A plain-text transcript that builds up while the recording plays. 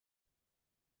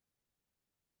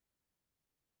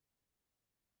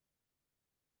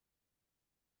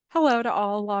Hello to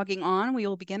all logging on. We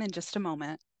will begin in just a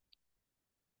moment.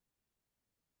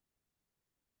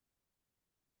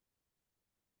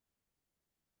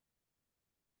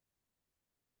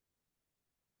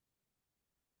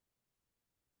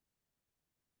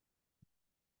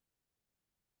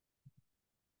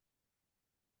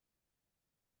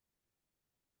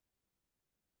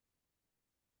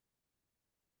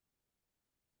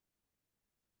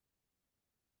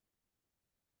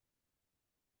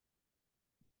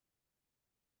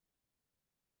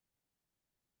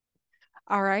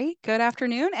 All right, good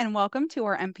afternoon and welcome to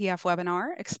our MPF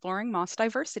webinar, Exploring Moss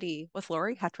Diversity with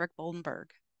Lorie Hetrick-Volenberg.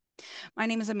 My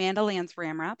name is Amanda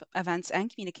Lands-Ramrap, Events and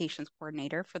Communications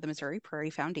Coordinator for the Missouri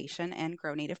Prairie Foundation and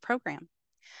Grow Native program.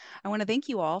 I want to thank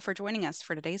you all for joining us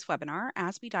for today's webinar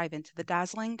as we dive into the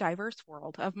dazzling, diverse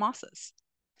world of mosses.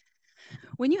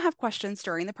 When you have questions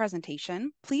during the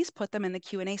presentation, please put them in the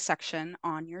Q&A section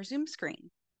on your Zoom screen.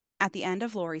 At the end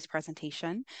of Lorie's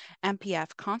presentation,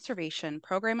 MPF Conservation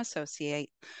Program Associate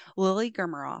Lily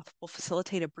Germeroth will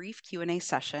facilitate a brief Q&A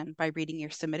session by reading your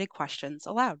submitted questions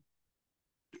aloud.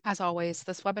 As always,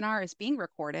 this webinar is being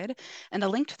recorded, and a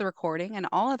link to the recording and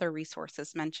all other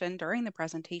resources mentioned during the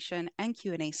presentation and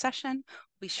Q&A session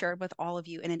will be shared with all of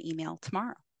you in an email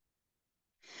tomorrow.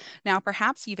 Now,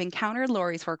 perhaps you've encountered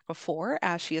Lorie's work before,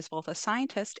 as she is both a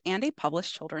scientist and a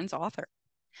published children's author.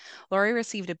 Lorie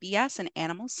received a BS in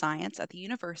animal science at the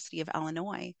University of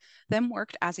Illinois, then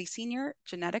worked as a senior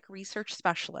genetic research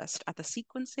specialist at the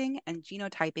Sequencing and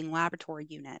Genotyping Laboratory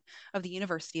Unit of the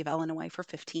University of Illinois for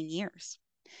 15 years.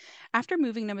 After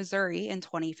moving to Missouri in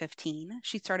 2015,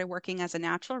 she started working as a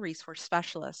natural resource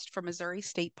specialist for Missouri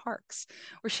State Parks,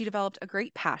 where she developed a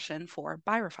great passion for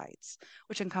bryophytes,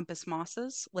 which encompass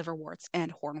mosses, liverworts,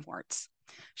 and hornworts.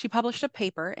 She published a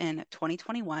paper in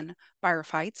 2021,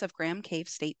 Bryophytes of Graham Cave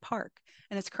State Park,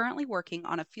 and is currently working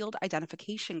on a field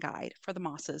identification guide for the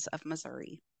mosses of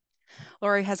Missouri.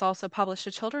 Lorie has also published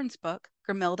a children's book,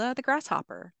 Gramelda The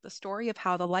Grasshopper, the story of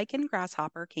how the lichen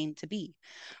grasshopper came to be,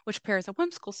 which pairs a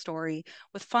whimsical story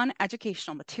with fun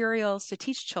educational materials to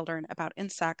teach children about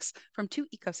insects from two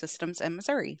ecosystems in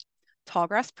Missouri,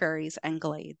 tallgrass prairies and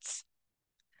glades.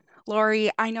 Lorie,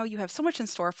 I know you have so much in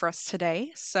store for us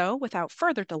today, so without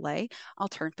further delay, I'll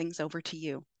turn things over to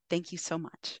you. Thank you so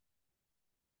much.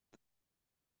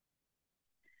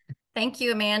 Thank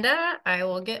you, Amanda. I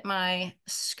will get my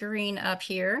screen up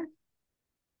here.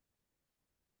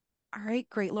 All right,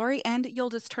 great, Lorie, and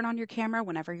you'll just turn on your camera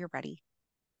whenever you're ready.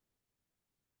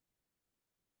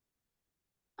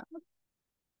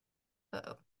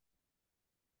 Uh-oh.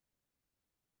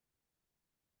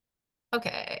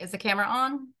 Okay, is the camera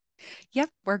on? Yep,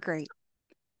 we're great.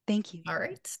 Thank you. All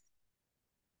right.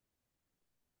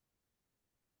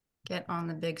 Get on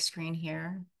the big screen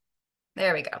here.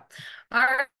 There we go. All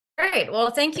right. Well,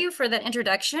 thank you for that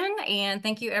introduction, and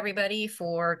thank you everybody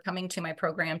for coming to my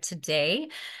program today.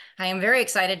 I am very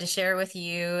excited to share with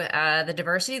you the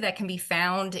diversity that can be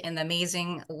found in the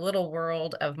amazing little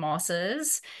world of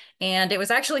mosses. And it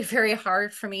was actually very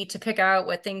hard for me to pick out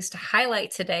what things to highlight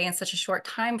today in such a short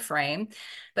time frame.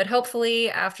 But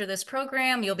hopefully after this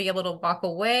program, you'll be able to walk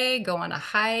away, go on a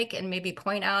hike, and maybe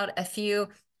point out a few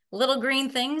little green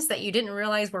things that you didn't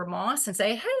realize were moss and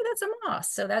say, hey, that's a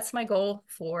moss. So that's my goal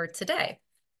for today.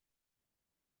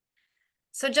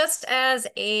 So just as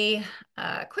a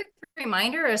quick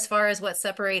reminder, as far as what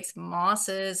separates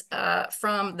mosses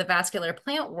from the vascular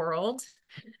plant world,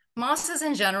 mosses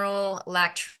in general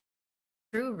lack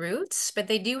true roots, but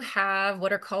they do have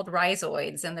what are called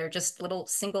rhizoids, and they're just little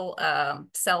single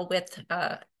cell width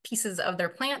pieces of their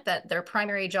plant that their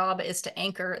primary job is to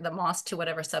anchor the moss to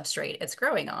whatever substrate it's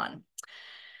growing on.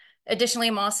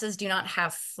 Additionally, mosses do not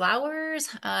have flowers,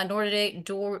 nor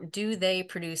do they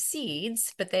produce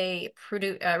seeds, but they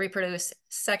reproduce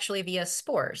sexually via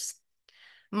spores.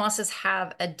 Mosses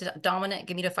have a dominant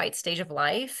gametophyte stage of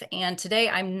life, and today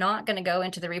I'm not going to go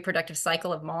into the reproductive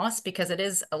cycle of moss because it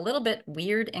is a little bit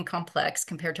weird and complex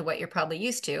compared to what you're probably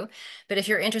used to. But if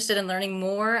you're interested in learning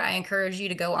more, I encourage you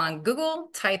to go on Google,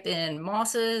 type in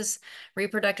mosses,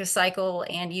 reproductive cycle,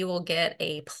 and you will get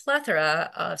a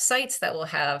plethora of sites that will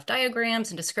have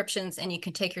diagrams and descriptions, and you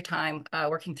can take your time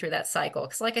working through that cycle.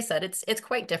 Because like I said, it's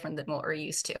quite different than what we're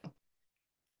used to.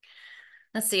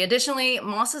 Let's see. Additionally,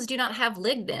 mosses do not have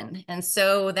lignin, and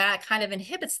so that kind of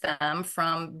inhibits them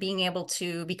from being able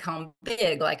to become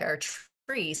big like our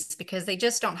trees because they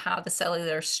just don't have the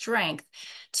cellular strength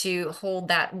to hold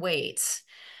that weight.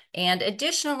 And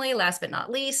additionally, last but not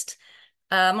least,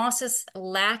 Mosses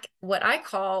lack what I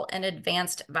call an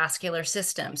advanced vascular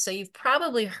system. So you've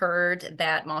probably heard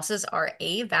that mosses are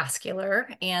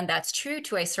avascular, and that's true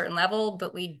to a certain level,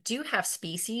 but we do have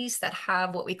species that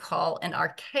have what we call an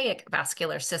archaic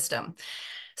vascular system.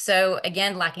 So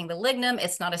again, lacking the lignum,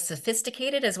 it's not as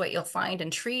sophisticated as what you'll find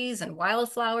in trees and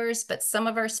wildflowers, but some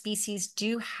of our species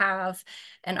do have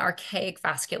an archaic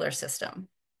vascular system.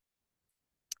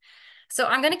 So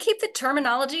I'm going to keep the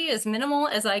terminology as minimal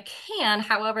as I can.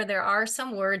 However, there are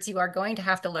some words you are going to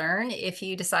have to learn if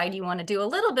you decide you want to do a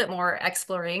little bit more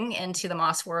exploring into the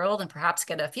moss world and perhaps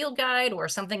get a field guide or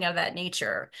something of that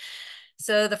nature.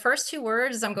 So the first two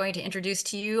words I'm going to introduce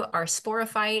to you are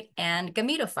sporophyte and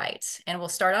gametophyte. And we'll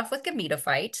start off with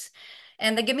gametophyte.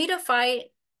 And the gametophyte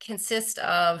consists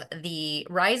of the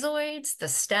rhizoids, the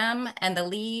stem, and the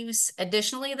leaves.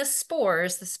 Additionally, the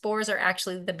spores. The spores are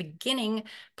actually the beginning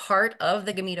part of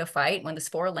the gametophyte. When the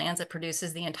spore lands, it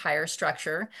produces the entire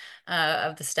structure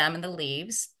of the stem and the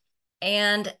leaves.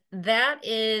 And that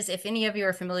is, if any of you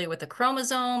are familiar with the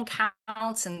chromosome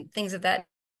counts and things of that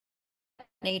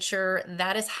nature,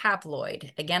 that is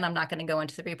haploid. Again, I'm not going to go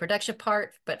into the reproduction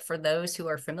part, but for those who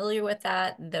are familiar with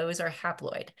that, those are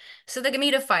haploid. So the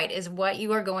gametophyte is what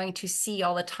you are going to see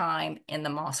all the time in the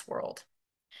moss world.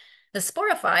 The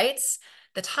sporophytes,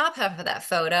 the top half of that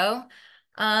photo,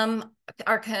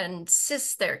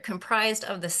 they're comprised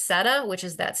of the seta, which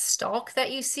is that stalk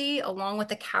that you see, along with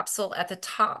the capsule at the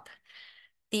top.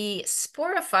 The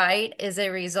sporophyte is a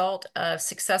result of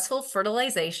successful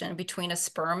fertilization between a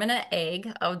sperm and an egg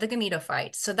of the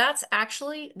gametophyte. So that's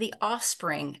actually the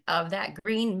offspring of that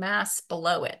green mass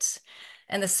below it.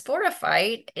 And the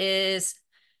sporophyte is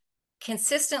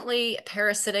consistently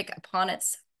parasitic upon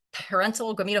its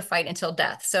parental gametophyte until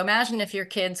death. So imagine if your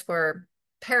kids were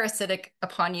parasitic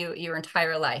upon you your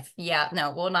entire life. Yeah,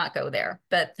 no, we'll not go there,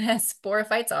 but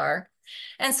sporophytes are.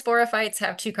 And sporophytes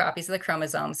have two copies of the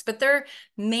chromosomes, but their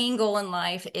main goal in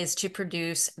life is to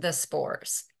produce the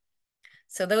spores.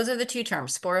 So those are the two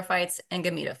terms, sporophytes and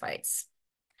gametophytes.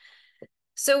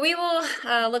 So we will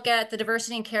look at the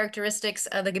diversity and characteristics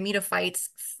of the gametophytes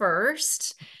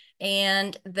first.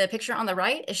 And the picture on the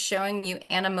right is showing you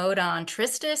Anemodon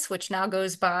tristis, which now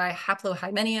goes by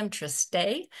Haplohymeneum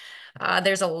tristae.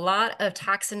 There's a lot of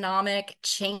taxonomic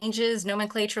changes,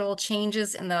 nomenclatural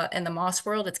changes in the moss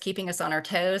world. It's keeping us on our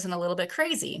toes and a little bit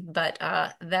crazy, but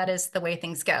that is the way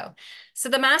things go. So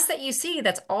the mass that you see,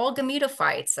 that's all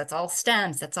gametophytes, that's all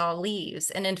stems, that's all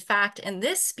leaves. And in fact, in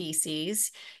this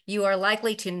species, you are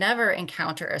likely to never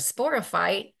encounter a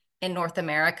sporophyte in North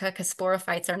America because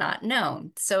sporophytes are not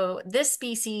known. So this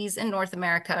species in North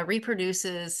America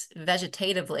reproduces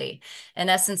vegetatively. In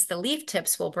essence, the leaf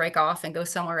tips will break off and go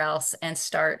somewhere else and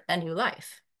start a new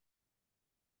life.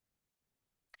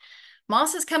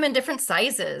 Mosses come in different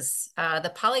sizes.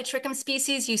 The Polytrichum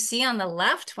species you see on the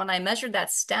left, when I measured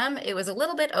that stem, it was a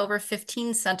little bit over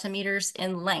 15 centimeters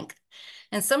in length.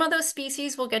 And some of those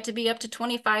species will get to be up to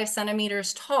 25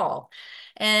 centimeters tall.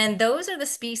 And those are the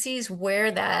species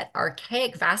where that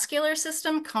archaic vascular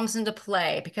system comes into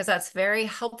play because that's very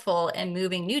helpful in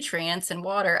moving nutrients and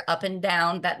water up and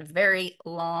down that very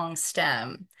long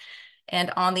stem.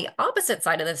 And on the opposite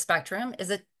side of the spectrum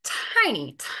is a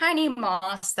tiny, tiny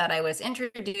moss that I was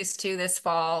introduced to this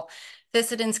fall,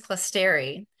 Physidens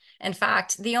clusteri. In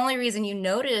fact, the only reason you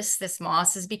notice this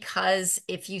moss is because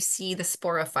if you see the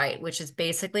sporophyte, which is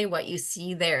basically what you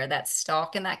see there, that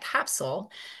stalk and that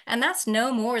capsule, and that's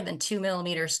no more than 2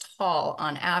 millimeters tall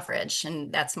on average.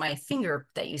 And that's my finger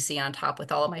that you see on top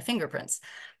with all of my fingerprints.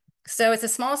 So it's a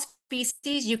small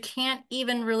species. You can't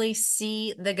even really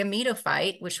see the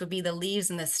gametophyte, which would be the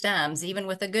leaves and the stems, even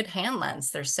with a good hand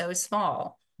lens. They're so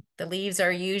small. The leaves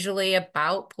are usually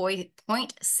about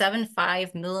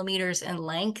 0.75 millimeters in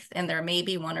length, and there may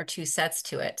be one or two sets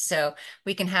to it. So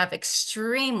we can have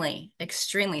extremely,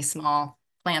 extremely small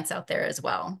plants out there as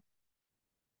well.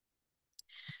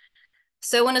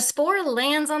 So when a spore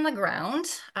lands on the ground,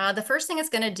 the first thing it's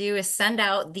going to do is send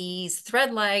out these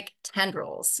thread-like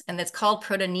tendrils, and it's called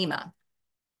protonema.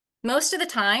 Most of the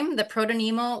time, the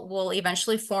protonema will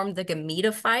eventually form the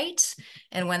gametophyte.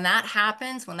 And when that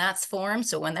happens, when that's formed,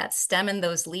 so when that stem and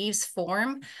those leaves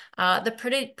form,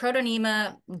 the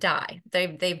protonema die.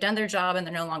 They've done their job and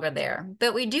they're no longer there.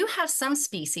 But we do have some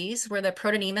species where the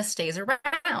protonema stays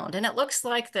around and it looks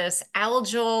like this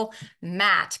algal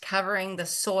mat covering the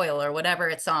soil or whatever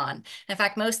it's on. In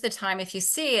fact, most of the time, if you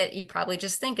see it, you probably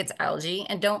just think it's algae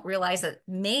and don't realize that it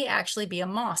may actually be a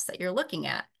moss that you're looking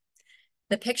at.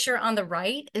 The picture on the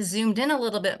right is zoomed in a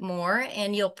little bit more,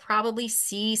 and you'll probably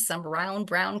see some round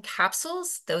brown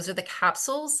capsules. Those are the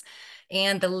capsules.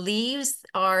 And the leaves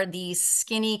are these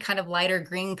skinny, kind of lighter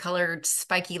green colored,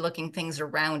 spiky looking things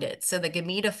around it. So the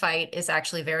gametophyte is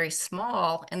actually very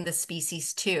small in the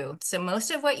species too. So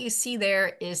most of what you see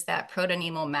there is that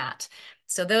protonemal mat.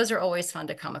 So those are always fun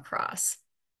to come across.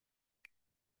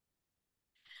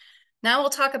 Now we'll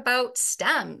talk about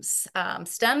stems.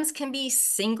 Stems can be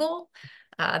single.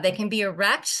 They can be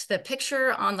erect. The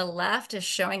picture on the left is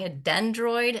showing a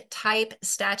dendroid type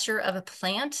stature of a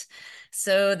plant.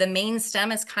 So the main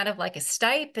stem is kind of like a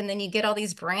stipe, and then you get all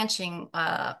these branching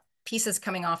pieces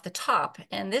coming off the top.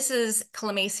 And this is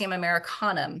Calameциum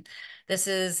americanum. This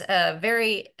is a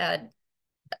very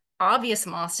obvious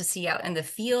moss to see out in the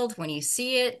field. When you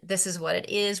see it, this is what it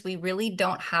is. We really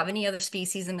don't have any other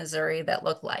species in Missouri that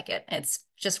look like it. It's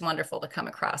just wonderful to come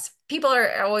across. People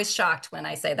are always shocked when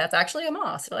I say that's actually a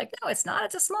moss. They're like, no, it's not.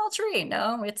 It's a small tree.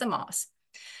 No, it's a moss.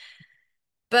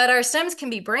 But our stems can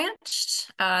be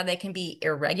branched. They can be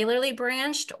irregularly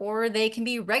branched, or they can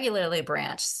be regularly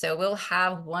branched. So we'll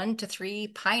have 1 to 3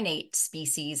 pinnate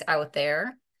species out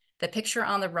there. The picture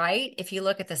on the right, if you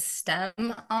look at the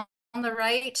stem on the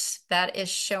right, that is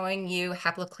showing you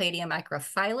Haplocladium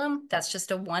microphyllum. That's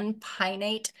just a 1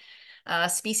 pinnate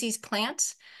species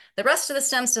plant. The rest of the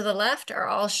stems to the left are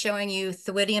all showing you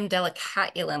Theridium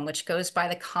delicatulum, which goes by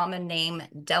the common name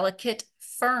delicate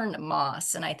fern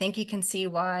moss. And I think you can see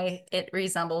why it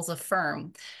resembles a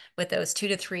fern with those 2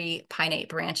 to 3 pinnate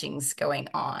branchings going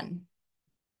on.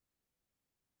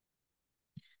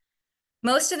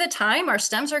 Most of the time, our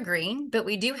stems are green, but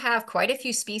we do have quite a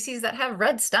few species that have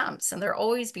red stems, and they're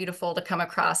always beautiful to come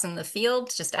across in the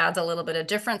field. Just adds a little bit of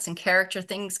difference and character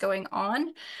things going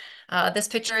on. This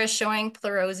picture is showing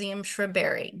Pleurozium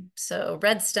shrubberry. So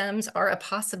red stems are a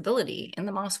possibility in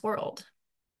the moss world.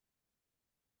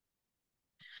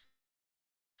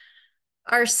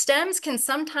 Our stems can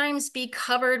sometimes be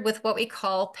covered with what we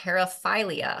call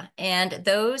paraphylia, and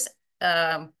those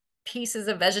pieces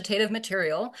of vegetative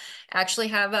material actually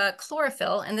have a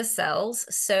chlorophyll in the cells,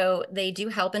 so they do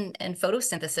help in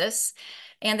photosynthesis.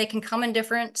 And they can come in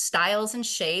different styles and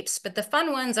shapes, but the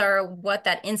fun ones are what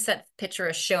that inset picture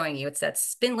is showing you. It's that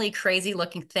spindly, crazy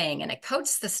looking thing, and it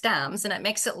coats the stems and it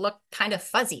makes it look kind of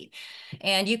fuzzy.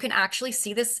 And you can actually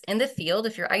see this in the field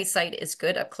if your eyesight is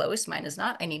good up close. Mine is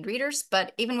not, I need readers,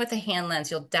 but even with a hand lens,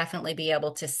 you'll definitely be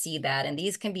able to see that. And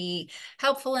these can be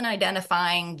helpful in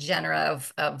identifying genera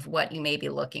of what you may be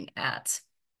looking at.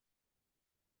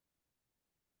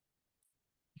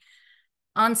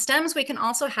 On stems, we can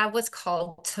also have what's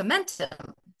called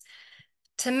tomentum.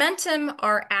 Tomentum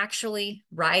are actually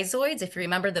rhizoids, if you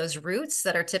remember those roots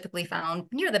that are typically found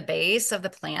near the base of the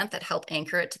plant that help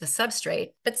anchor it to the substrate.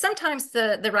 But sometimes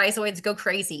the rhizoids go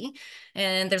crazy,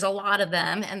 and there's a lot of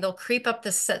them, and they'll creep up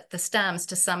the stems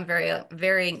to some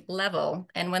varying level.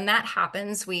 And when that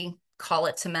happens, we call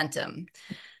it tomentum.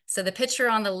 So the picture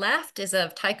on the left is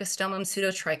of Tychostomum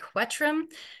pseudotriquetrum,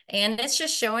 and it's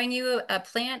just showing you a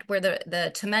plant where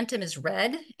the tomentum is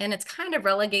red, and it's kind of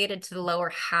relegated to the lower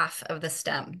half of the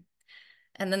stem.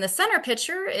 And then the center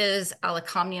picture is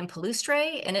Alicomnium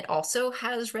palustre, and it also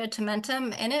has red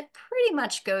tomentum, and it pretty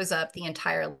much goes up the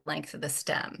entire length of the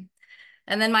stem.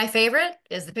 And then my favorite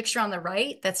is the picture on the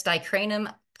right. That's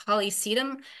Dicranum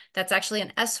polysedum. That's actually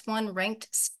an S1 ranked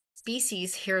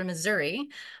species here in Missouri.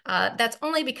 That's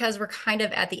only because we're kind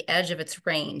of at the edge of its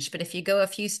range. But if you go a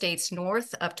few states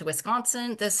north up to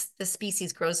Wisconsin, this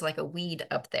species grows like a weed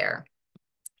up there.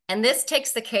 And this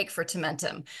takes the cake for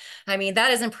tomentum. I mean,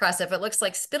 that is impressive. It looks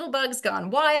like spittlebugs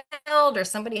gone wild, or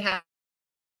somebody had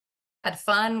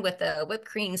fun with a whipped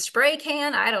cream spray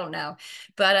can. I don't know.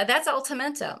 But that's all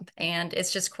tomentum, and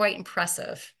it's just quite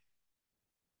impressive.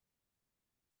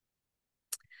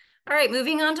 All right,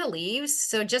 moving on to leaves.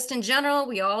 So just in general,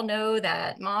 we all know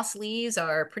that moss leaves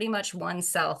are pretty much 1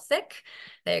 cell thick.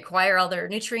 They acquire all their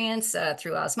nutrients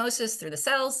through osmosis, through the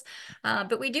cells.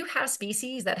 But we do have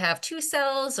species that have 2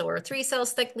 cells or 3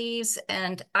 cells thick leaves.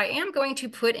 And I am going to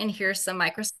put in here some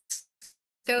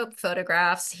microscope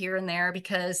photographs here and there,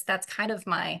 because that's kind of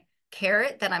my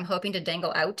carrot that I'm hoping to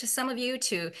dangle out to some of you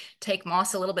to take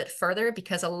moss a little bit further,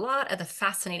 because a lot of the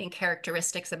fascinating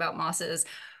characteristics about mosses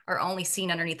are only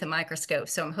seen underneath the microscope.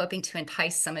 So I'm hoping to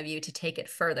entice some of you to take it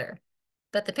further.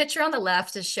 But the picture on the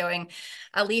left is showing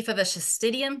a leaf of a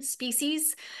Schistidium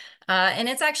species, and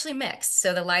it's actually mixed.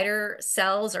 So the lighter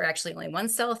cells are actually only 1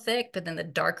 cell thick, but then the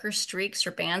darker streaks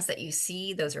or bands that you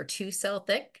see, those are 2 cell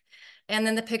thick. And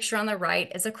then the picture on the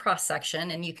right is a cross section,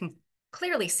 and you can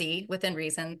clearly see within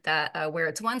reason that where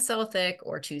it's 1 cell thick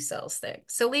or 2 cells thick.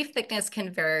 So leaf thickness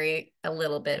can vary a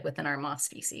little bit within our moss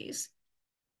species.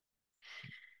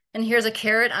 And here's a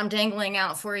carrot I'm dangling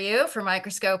out for you for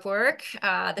microscope work.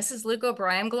 This is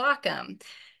Leucobrium glaucum.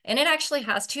 And it actually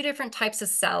has 2 different types of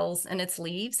cells in its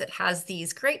leaves. It has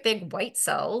these great big white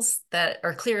cells that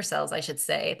are clear cells, I should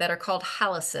say, that are called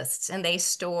halocysts, and they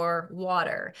store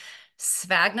water.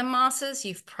 Sphagnum mosses,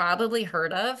 you've probably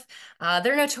heard of.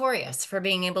 They're notorious for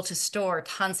being able to store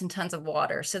tons and tons of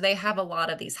water. So they have a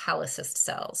lot of these halocyst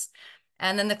cells.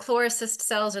 And then the chlorocyst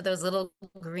cells are those little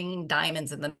green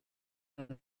diamonds in the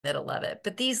middle of it.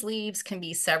 But these leaves can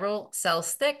be several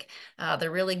cells thick. They're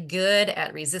really good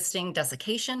at resisting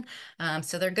desiccation.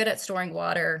 So they're good at storing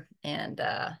water, and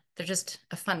they're just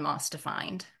a fun moss to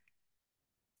find.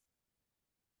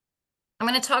 I'm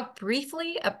going to talk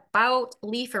briefly about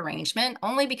leaf arrangement,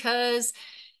 only because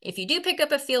if you do pick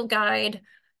up a field guide,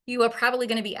 you are probably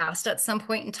going to be asked at some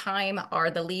point in time,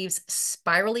 are the leaves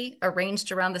spirally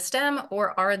arranged around the stem,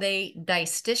 or are they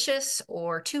distichous,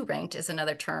 or two-ranked is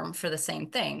another term for the same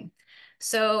thing.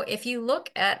 So if you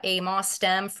look at a moss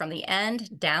stem from the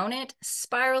end down it,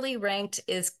 spirally ranked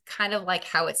is kind of like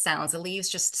how it sounds. The leaves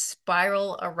just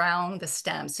spiral around the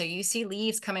stem. So you see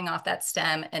leaves coming off that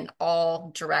stem in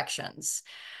all directions.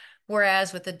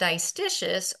 Whereas with the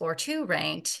distichous or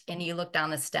two-ranked, and you look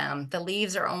down the stem, the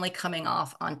leaves are only coming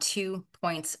off on 2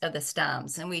 points of the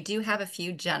stems. And we do have a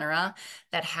few genera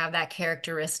that have that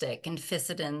characteristic, and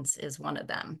Physidens is one of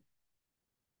them.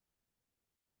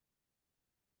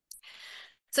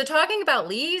 So talking about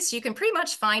leaves, you can pretty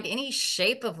much find any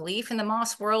shape of leaf in the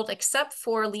moss world except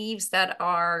for leaves that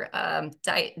are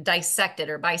dissected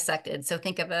or bisected. So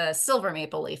think of a silver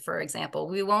maple leaf, for example.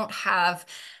 We won't have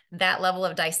that level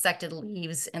of dissected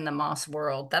leaves in the moss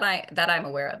world that I'm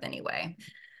aware of anyway.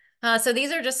 So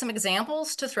these are just some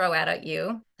examples to throw out at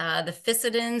you. The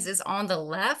Physidens is on the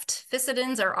left.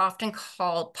 Physidens are often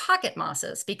called pocket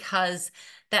mosses because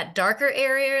that darker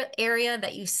area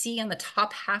that you see on the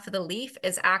top half of the leaf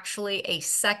is actually a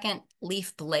second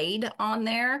leaf blade on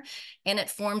there, and it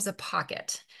forms a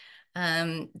pocket.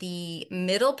 The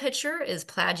middle picture is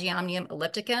Plagiomnium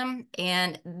ellipticum,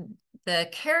 and the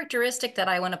characteristic that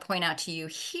I want to point out to you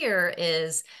here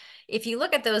is if you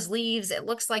look at those leaves, it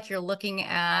looks like you're looking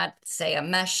at, say, a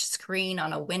mesh screen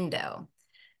on a window.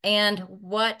 And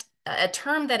what a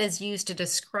term that is used to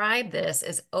describe this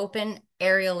is open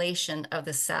areolation of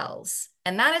the cells.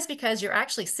 And that is because you're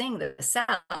actually seeing the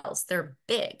cells, they're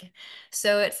big.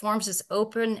 So it forms this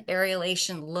open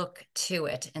areolation look to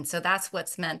it. And so that's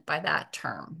what's meant by that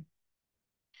term.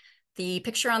 The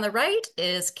picture on the right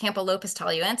is Campylopus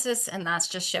taliensis, and that's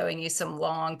just showing you some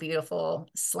long, beautiful,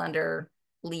 slender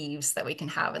leaves that we can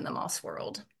have in the moss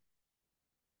world.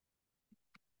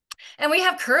 And we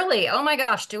have curly. Oh my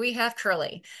gosh, do we have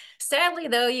curly? Sadly,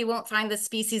 though, you won't find this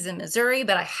species in Missouri,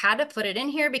 but I had to put it in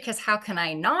here because how can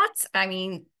I not? I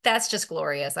mean, that's just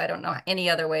glorious. I don't know any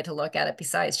other way to look at it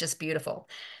besides just beautiful.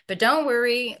 But don't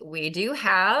worry, we do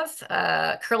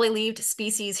have curly-leaved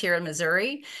species here in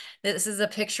Missouri. This is a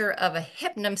picture of a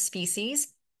hypnum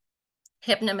species.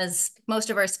 Hypnum is,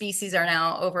 most of our species are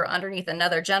now over underneath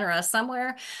another genera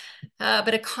somewhere.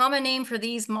 But a common name for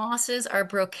these mosses are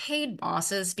brocade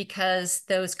mosses because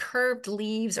those curved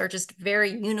leaves are just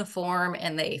very uniform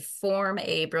and they form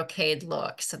a brocade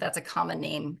look. So that's a common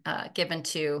name given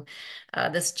to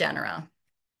this genera.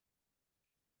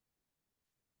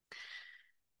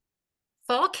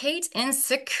 Falcate and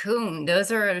secund.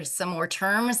 Those are some more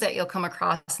terms that you'll come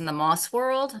across in the moss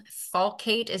world.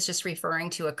 Falcate is just referring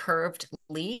to a curved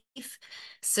leaf.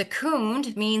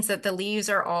 Secund means that the leaves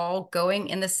are all going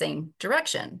in the same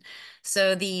direction.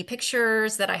 So the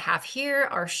pictures that I have here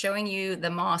are showing you the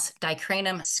moss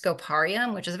Dicranum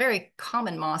scoparium, which is a very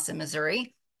common moss in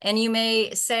Missouri. And you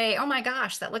may say, oh my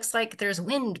gosh, that looks like there's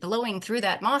wind blowing through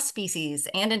that moss species.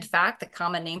 And in fact, the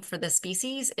common name for this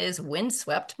species is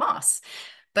windswept moss.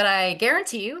 But I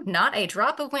guarantee you, not a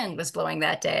drop of wind was blowing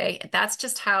that day. That's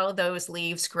just how those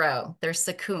leaves grow. They're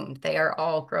secund. They are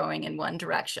all growing in one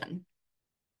direction.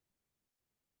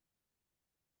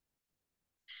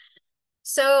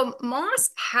 So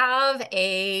moss have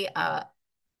a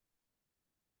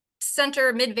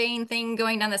center midvein thing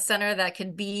going down the center that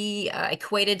could be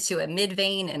equated to a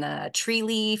midvein in a tree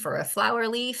leaf or a flower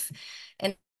leaf.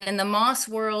 And in the moss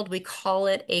world, we call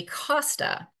it a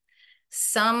costa.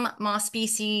 Some moss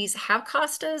species have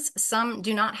costas, some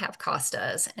do not have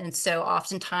costas. And so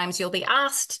oftentimes you'll be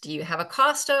asked, do you have a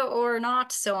costa or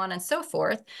not? So on and so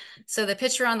forth. So the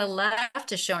picture on the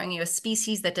left is showing you a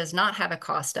species that does not have a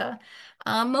costa.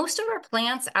 Most of our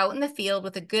plants out in the field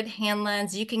with a good hand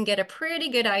lens, you can get a pretty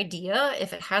good idea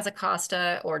if it has a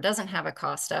costa or doesn't have a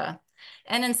costa.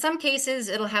 And in some cases,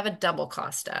 it'll have a double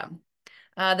costa.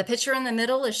 The picture in the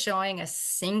middle is showing a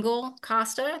single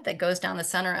costa that goes down the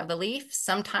center of the leaf.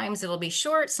 Sometimes it'll be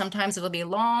short, sometimes it'll be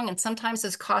long, and sometimes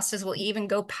those costas will even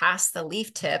go past the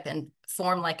leaf tip and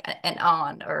form like an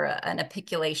awn or an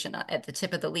apiculation at the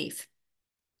tip of the leaf.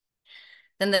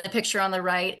 Then the picture on the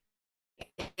right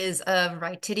is of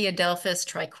Rhytidiadelphis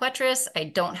triquetris. I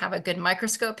don't have a good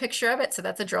microscope picture of it, so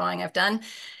that's a drawing I've done.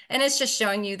 And it's just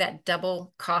showing you that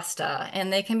double costa,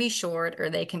 and they can be short or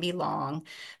they can be long.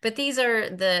 But these are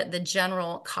the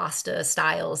general costa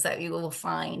styles that you will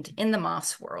find in the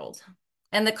moss world.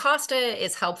 And the costa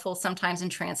is helpful sometimes in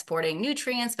transporting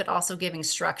nutrients, but also giving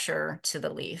structure to the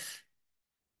leaf.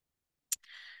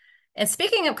 And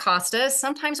speaking of costas,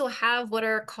 sometimes we'll have what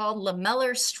are called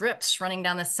lamellar strips running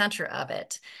down the center of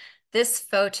it. This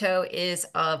photo is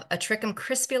of Atricum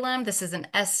crispulum. This is an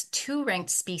S2 ranked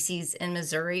species in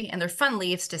Missouri, and they're fun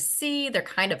leaves to see. They're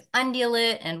kind of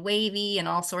undulate and wavy and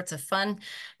all sorts of fun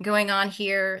going on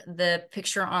here. The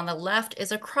picture on the left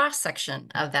is a cross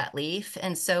section of that leaf.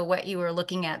 And so what you are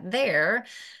looking at there,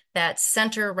 that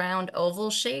center round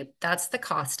oval shape, that's the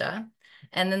costa.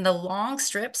 And then the long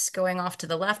strips going off to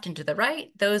the left and to the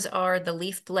right, those are the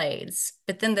leaf blades.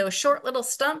 But then those short little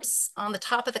stumps on the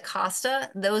top of the costa,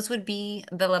 those would be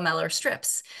the lamellar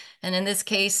strips. And in this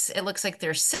case, it looks like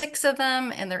there's 6 of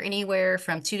them, and they're anywhere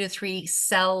from 2 to 3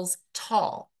 cells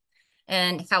tall.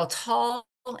 And how tall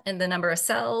and the number of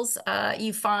cells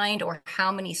you find, or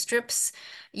how many strips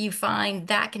you find,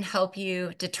 that can help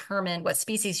you determine what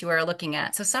species you are looking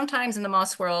at. So sometimes in the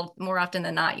moss world, more often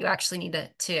than not, you actually need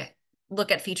to look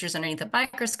at features underneath a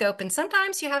microscope, and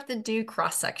sometimes you have to do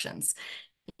cross sections.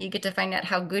 You get to find out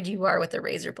how good you are with a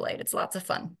razor blade. It's lots of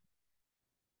fun.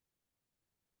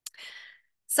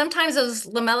 Sometimes those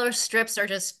lamellar strips are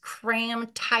just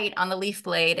crammed tight on the leaf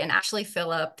blade and actually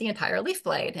fill up the entire leaf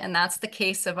blade. And that's the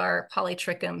case of our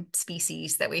Polytrichum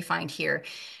species that we find here.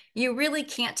 You really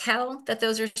can't tell that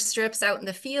those are strips out in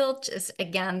the field. Just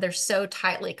again, they're so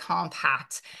tightly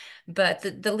compact.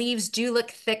 But the leaves do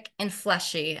look thick and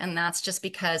fleshy, and that's just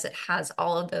because it has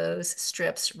all of those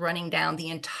strips running down the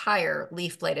entire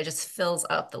leaf blade. It just fills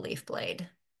up the leaf blade.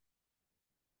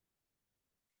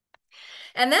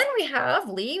 And then we have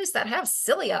leaves that have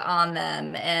cilia on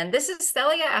them. And this is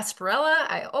Thalia asperella.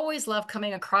 I always love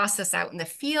coming across this out in the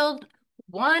field.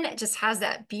 One, it just has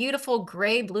that beautiful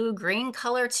gray, blue, green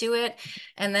color to it.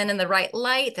 And then in the right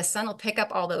light, the sun will pick up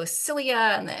all those cilia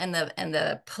and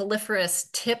the piliferous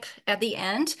tip at the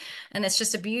end. And it's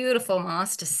just a beautiful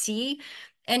moss to see.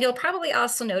 And you'll probably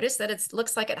also notice that it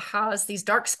looks like it has these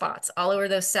dark spots all over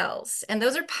those cells. And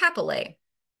those are papillae.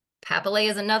 Papillae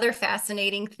is another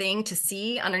fascinating thing to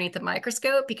see underneath the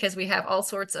microscope because we have all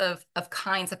sorts of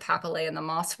kinds of papillae in the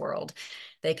moss world.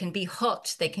 They can be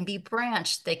hooked, they can be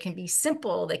branched, they can be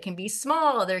simple, they can be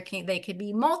small, they can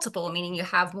be multiple, meaning you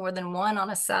have more than one on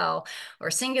a cell,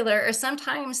 or singular, or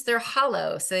sometimes they're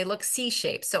hollow, so they look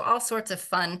C-shaped. So all sorts of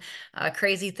fun,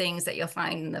 crazy things that you'll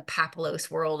find in the papillose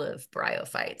world of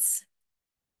bryophytes.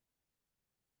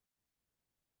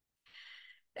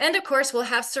 And of course, we'll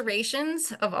have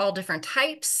serrations of all different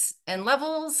types and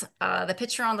levels. The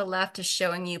picture on the left is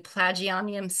showing you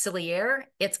Plagionium ciliare.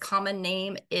 Its common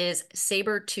name is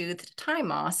saber-toothed time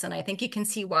moss, and I think you can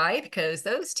see why, because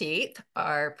those teeth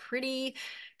are pretty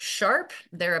sharp.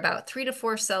 They're about 3 to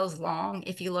 4 cells long.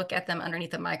 If you look at them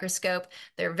underneath a microscope,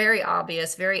 they're very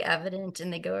obvious, very evident,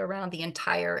 and they go around the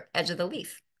entire edge of the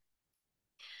leaf.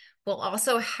 We'll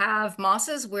also have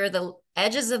mosses where the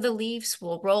edges of the leaves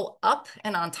will roll up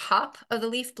and on top of the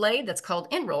leaf blade. That's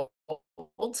called enrolled.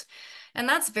 And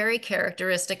that's very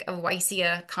characteristic of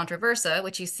Weissia controversa,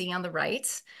 which you see on the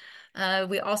right.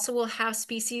 We also will have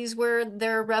species where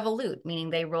they're revolute, meaning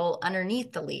they roll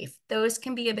underneath the leaf. Those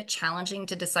can be a bit challenging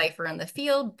to decipher in the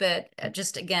field, but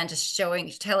just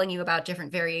telling you about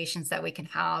different variations that we can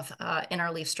have in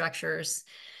our leaf structures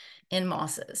in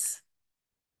mosses.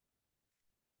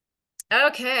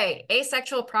 Okay,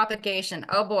 asexual propagation.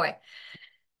 Oh boy.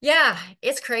 Yeah,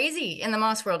 it's crazy in the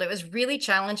moss world. It was really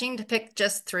challenging to pick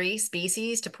just 3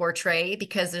 species to portray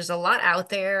because there's a lot out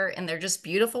there and they're just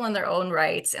beautiful in their own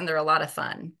rights and they're a lot of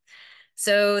fun.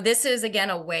 So this is, again,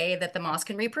 a way that the moss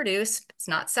can reproduce. It's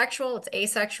not sexual, it's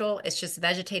asexual. It's just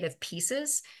vegetative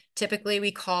pieces. Typically,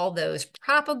 we call those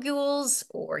propagules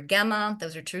or gemma.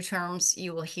 Those are two terms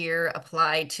you will hear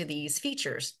applied to these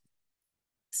features.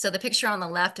 So the picture on the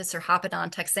left is Serhopodon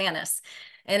texanus,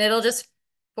 and it'll just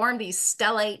form these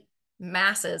stellate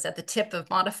masses at the tip of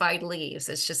modified leaves.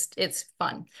 It's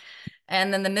fun.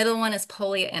 And then the middle one is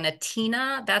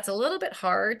Polyanatina. That's a little bit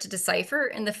hard to decipher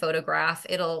in the photograph.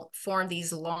 It'll form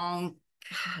these long,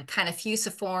 kind of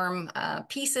fusiform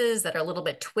pieces that are a little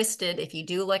bit twisted. If you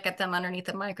do look at them underneath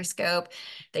the microscope,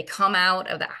 they come out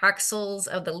of the axils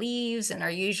of the leaves and are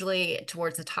usually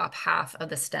towards the top half of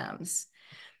the stems.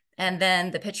 And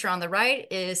then the picture on the right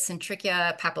is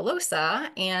Centrichia papilosa,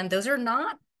 and those are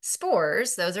not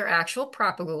spores. Those are actual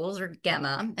propagules or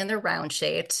gemma, and they're round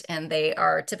shaped, and they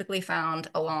are typically found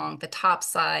along the top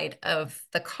side of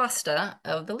the costa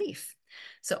of the leaf.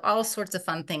 So all sorts of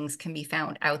fun things can be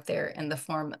found out there in the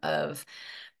form of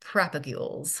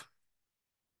propagules.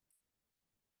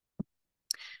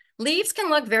 Leaves can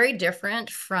look very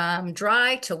different from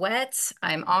dry to wet.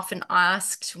 I'm often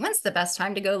asked, when's the best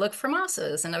time to go look for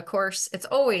mosses? And of course, it's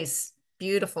always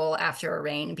beautiful after a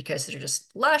rain because they're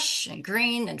just lush and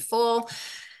green and full.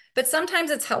 But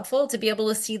sometimes it's helpful to be able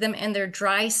to see them in their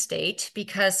dry state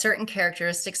because certain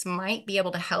characteristics might be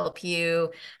able to help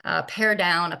you pare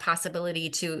down a possibility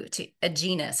to a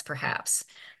genus, perhaps.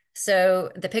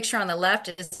 So the picture on the left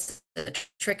is the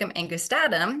Trichum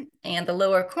angustatum, and the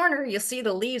lower corner, you'll see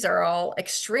the leaves are all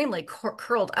extremely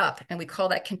curled up, and we call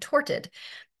that contorted.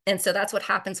 And so that's what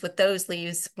happens with those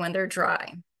leaves when they're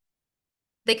dry.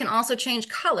 They can also change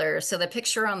color. So the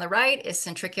picture on the right is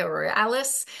Centrichia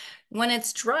royalis. When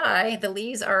it's dry, the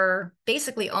leaves are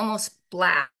basically almost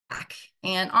black.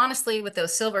 And honestly, with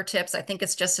those silver tips, I think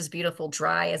it's just as beautiful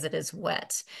dry as it is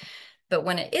wet. But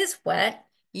when it is wet,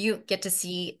 you get to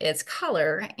see its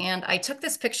color. And I took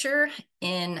this picture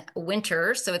in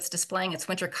winter, so it's displaying its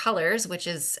winter colors, which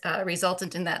is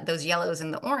resultant in those yellows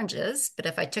and the oranges. But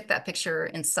if I took that picture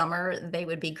in summer, they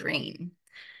would be green.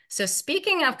 So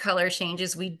speaking of color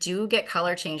changes, we do get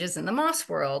color changes in the moss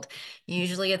world.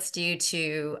 Usually it's due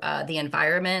to the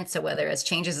environment. So whether it's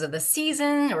changes of the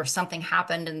season or something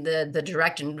happened in the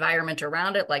direct environment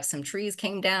around it, like some trees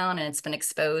came down and it's been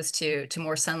exposed to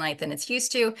more sunlight than it's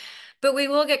used to, but we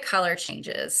will get color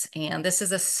changes. And this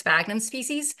is a sphagnum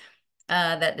species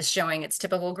that is showing its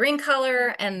typical green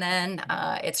color and then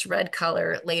its red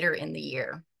color later in the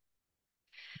year.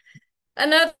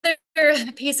 Another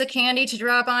piece of candy to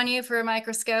drop on you for a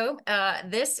microscope.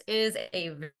 This is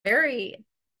a very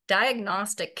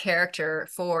diagnostic character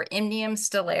for Imnium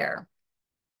stellare.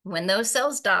 When those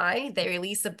cells die, they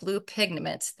release a blue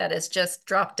pigment that is just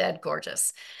drop dead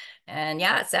gorgeous. And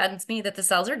yeah, it saddens me that the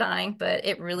cells are dying, but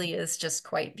it really is just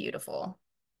quite beautiful.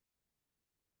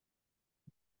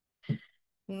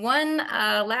 One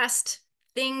last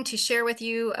thing to share with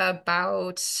you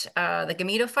about the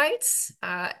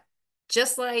Genotyping.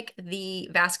 Just like the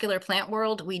vascular plant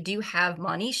world, we do have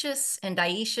monoecious and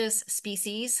dioecious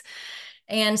species.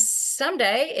 And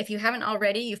someday, if you haven't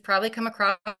already, you've probably come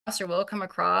across or will come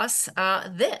across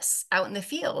this out in the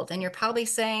field. And you're probably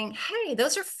saying, hey,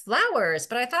 those are flowers.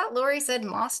 But I thought Lorie said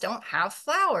moss don't have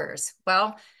flowers.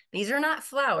 Well, these are not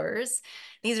flowers.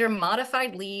 These are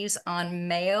modified leaves on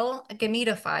male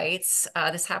gametophytes.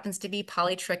 This happens to be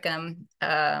Polytrichum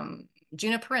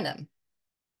juniperinum.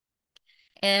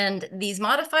 And these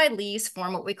modified leaves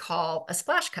form what we call a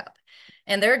splash cup.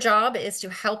 And their job is to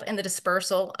help in the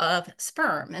dispersal of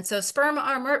sperm. And so sperm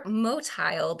are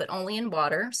motile, but only in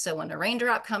water. So when a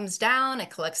raindrop comes down,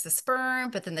 it collects the sperm,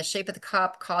 but then the shape of the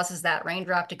cup causes that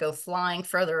raindrop to go flying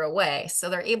further away. So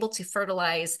they're able to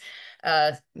fertilize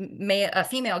female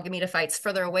gametophytes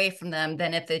further away from them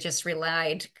than if they just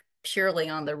relied purely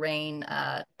on the rain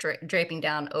draping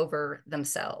down over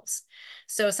themselves.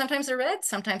 So sometimes they're red,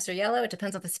 sometimes they're yellow. It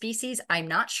depends on the species. I'm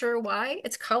not sure why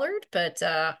it's colored, but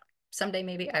someday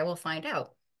maybe I will find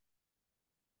out.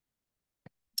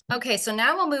 Okay, so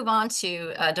now we'll move on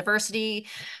to diversity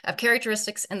of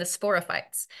characteristics in the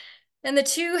sporophytes. And the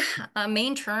two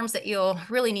main terms that you'll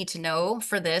really need to know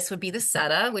for this would be the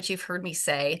seta, which you've heard me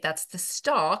say. That's the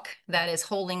stalk that is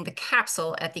holding the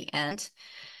capsule at the end.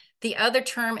 The other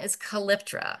term is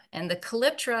calyptra, and the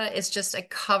calyptra is just a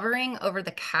covering over the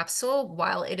capsule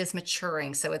while it is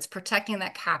maturing. So it's protecting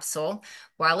that capsule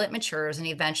while it matures, and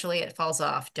eventually it falls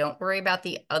off. Don't worry about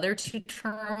the other two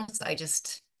terms. I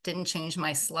just didn't change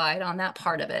my slide on that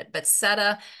part of it, but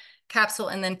seta, capsule,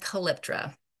 and then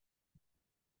calyptra.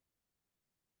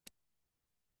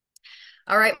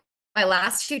 All right, my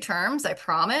last two terms, I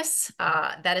promise,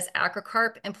 that is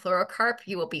acrocarp and pleurocarp.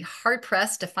 You will be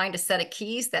hard-pressed to find a set of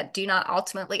keys that do not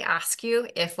ultimately ask you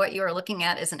if what you are looking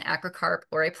at is an acrocarp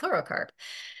or a pleurocarp.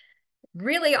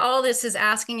 really all this is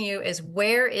asking you is,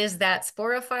 where is that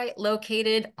sporophyte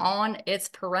located on its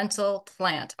parental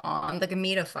plant, on the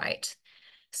gametophyte?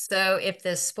 So if the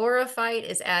sporophyte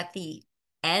is at the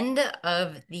end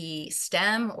of the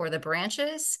stem or the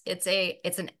branches, it's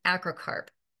an acrocarp.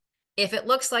 If it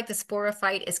looks like the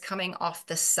sporophyte is coming off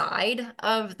the side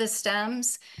of the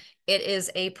stems, it is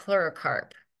a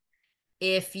pleurocarp.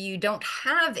 If you don't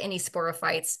have any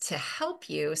sporophytes to help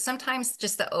you, sometimes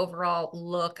just the overall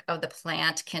look of the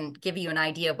plant can give you an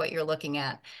idea of what you're looking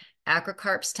at.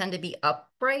 Acrocarps tend to be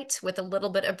upright with a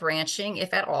little bit of branching,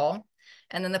 if at all.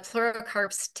 And then the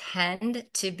pleurocarps tend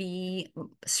to be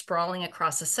sprawling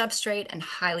across the substrate and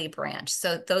highly branched.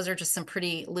 So those are just some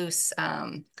pretty loose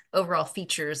overall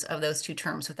features of those two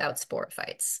terms without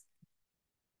sporophytes.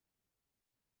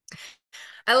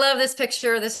 I love this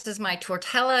picture. This is my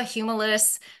Tortella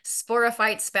humilis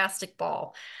sporophyte spastic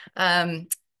ball.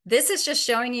 This is just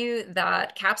showing you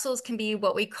that capsules can be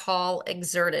what we call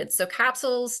exerted. So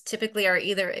capsules typically are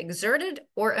either exerted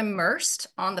or immersed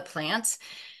on the plant.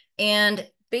 And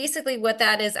basically what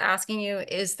that is asking you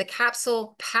is the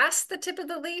capsule past the tip of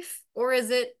the leaf, or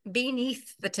is it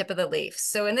beneath the tip of the leaf?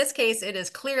 So in this case, it is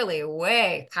clearly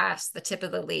way past the tip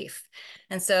of the leaf.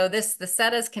 And so the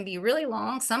settas can be really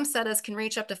long. Some settas can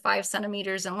reach up to 5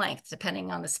 centimeters in length,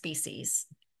 depending on the species.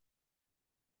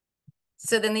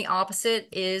 So then the opposite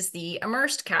is the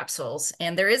immersed capsules.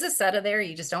 And there is a setta there,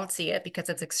 you just don't see it because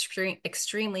it's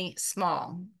extremely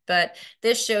small. But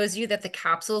this shows you that the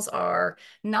capsules are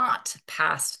not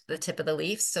past the tip of the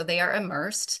leaf, so they are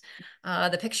immersed.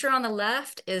 The picture on the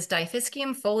left is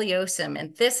Diffiscium foliosum,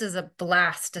 and this is a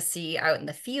blast to see out in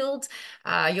the field.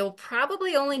 You'll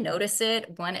probably only notice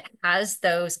it when it has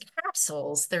those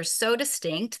capsules. They're so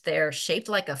distinct. They're shaped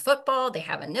like a football. They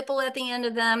have a nipple at the end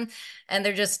of them, and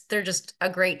they're just a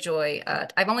great joy.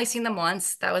 I've only seen them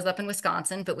once. That was up in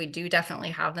Wisconsin, but we do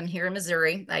definitely have them here in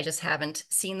Missouri. I just haven't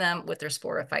seen them with their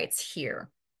sporophytes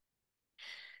here.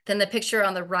 Then the picture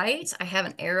on the right, I have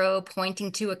an arrow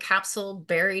pointing to a capsule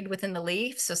buried within the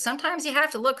leaf. So sometimes you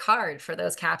have to look hard for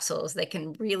those capsules. They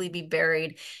can really be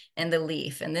buried in the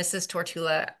leaf. And this is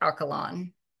Tortula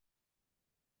alkalon.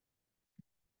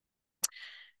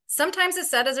 Sometimes the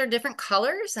settas are different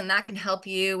colors, and that can help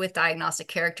you with diagnostic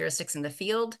characteristics in the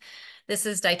field. This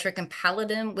is Ditrichum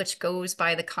pallidum, which goes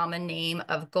by the common name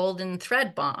of golden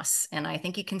thread moss, and I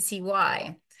think you can see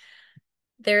why.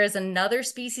 There is another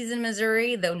species in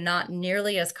Missouri, though not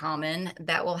nearly as common,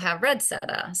 that will have red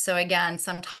setta. So again,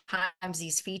 sometimes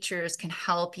these features can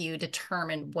help you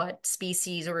determine what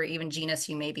species or even genus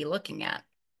you may be looking at.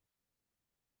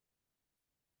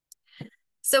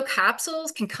 So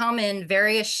capsules can come in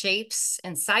various shapes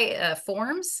and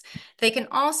forms. They can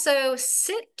also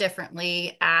sit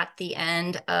differently at the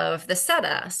end of the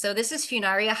setta. So this is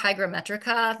Funaria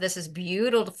hygrometrica. This is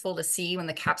beautiful to see when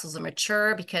the capsules are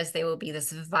mature because they will be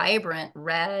this vibrant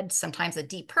red, sometimes a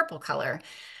deep purple color.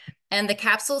 And the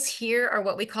capsules here are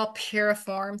what we call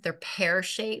piriform. They're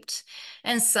pear-shaped.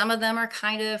 And some of them are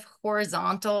kind of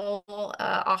horizontal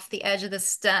off the edge of the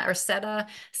stem or setta.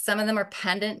 Some of them are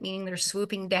pendant, meaning they're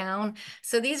swooping down.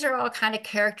 So these are all kind of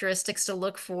characteristics to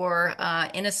look for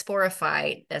in a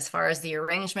sporophyte as far as the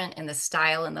arrangement and the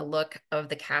style and the look of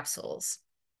the capsules.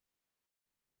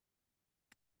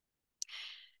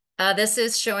 This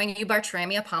is showing you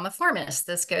Bartramia palmiformis.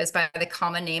 This goes by the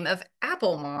common name of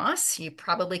apple moss. You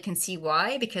probably can see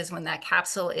why, because when that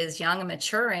capsule is young and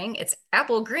maturing, it's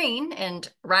apple green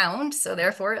and round, so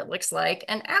therefore it looks like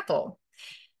an apple.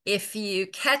 If you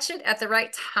catch it at the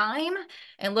right time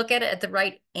and look at it at the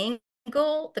right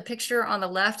angle, the picture on the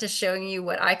left is showing you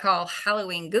what I call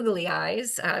Halloween googly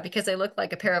eyes, because they look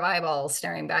like a pair of eyeballs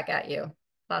staring back at you.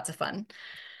 Lots of fun.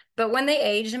 But when they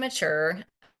age and mature,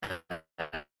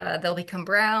 they'll become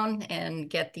brown and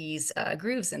get these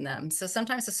grooves in them. So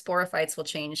sometimes the sporophytes will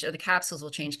change, or the capsules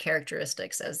will change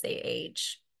characteristics as they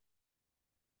age.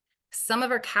 Some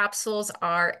of our capsules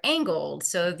are angled.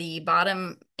 So the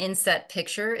bottom inset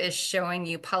picture is showing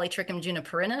you Polytrichum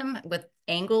juniperinum with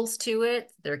angles to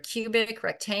it. They're cubic,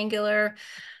 rectangular.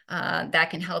 That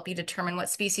can help you determine what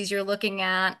species you're looking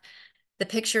at. The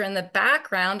picture in the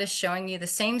background is showing you the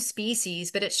same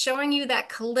species, but it's showing you that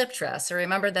calyptra. So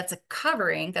remember, that's a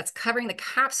covering that's covering the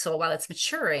capsule while it's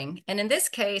maturing. And in this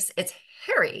case, it's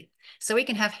hairy. So we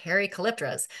can have hairy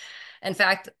calyptras. In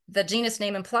fact, the genus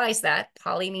name implies that.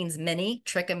 Poly means many,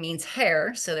 trichum means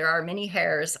hair. So there are many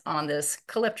hairs on this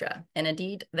calyptra. And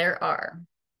indeed, there are.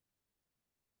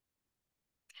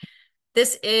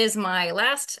 This is my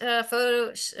last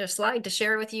slide to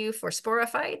share with you for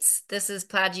sporophytes. This is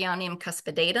Plagionium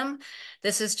cuspidatum.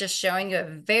 This is just showing you a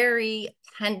very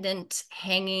pendant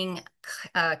hanging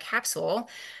capsule.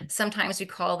 Sometimes we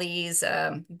call these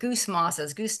goose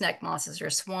mosses, gooseneck mosses, or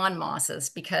swan mosses,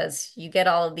 because you get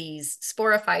all of these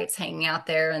sporophytes hanging out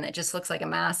there and it just looks like a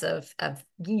mass of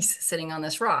geese sitting on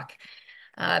this rock.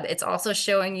 It's also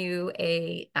showing you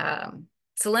a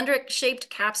cylindric shaped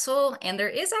capsule, and there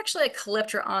is actually a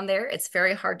calyptra on there. It's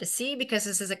very hard to see because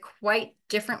this is a quite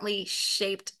differently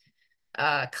shaped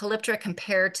calyptra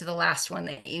compared to the last one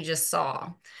that you just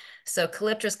saw. So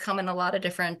calyptras come in a lot of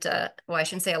different, well, I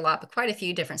shouldn't say a lot, but quite a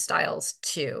few different styles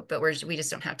too, but we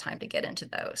just don't have time to get into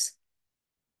those.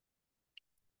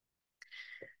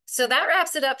 So that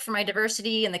wraps it up for my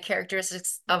diversity and the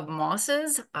characteristics of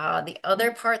mosses. The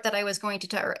other part that I was going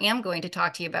to, or am going to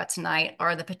talk to you about tonight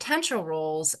are the potential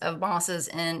roles of mosses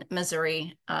in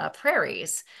Missouri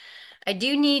prairies. I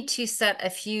do need to set a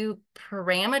few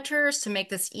parameters to make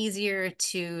this easier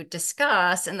to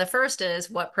discuss. And the first is,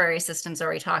 what prairie systems are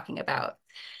we talking about?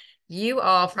 You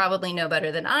all probably know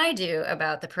better than I do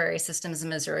about the prairie systems in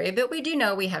Missouri, but we do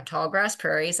know we have tall grass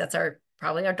prairies. That's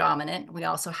probably our dominant. We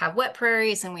also have wet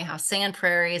prairies and we have sand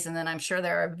prairies. And then I'm sure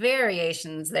there are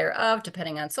variations thereof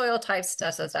depending on soil types,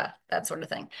 that sort of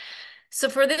thing. So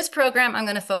for this program, I'm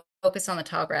going to focus on the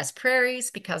tallgrass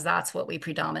prairies because that's what we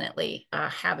predominantly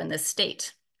have in this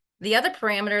state. The other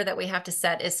parameter that we have to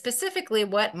set is specifically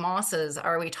what mosses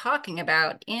are we talking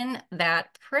about in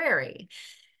that prairie?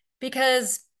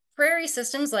 Because prairie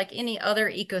systems, like any other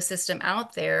ecosystem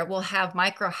out there, will have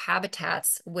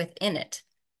microhabitats within it.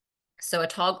 So a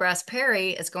tallgrass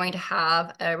prairie is going to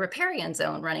have a riparian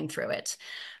zone running through it.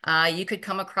 You could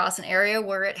come across an area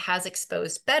where it has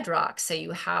exposed bedrock, so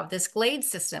you have this glade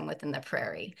system within the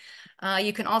prairie.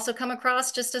 You can also come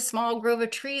across just a small grove of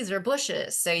trees or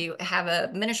bushes, so you have a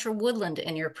miniature woodland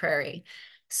in your prairie.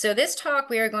 So this talk,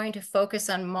 we are going to focus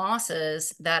on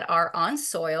mosses that are on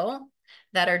soil,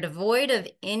 that are devoid of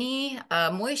any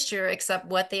moisture except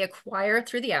what they acquire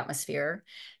through the atmosphere,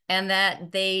 and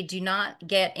that they do not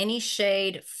get any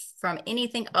shade from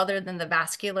anything other than the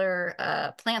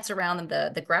vascular plants around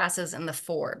them, the grasses and the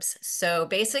forbs. So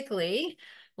basically,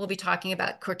 we'll be talking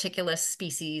about corticulous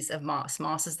species of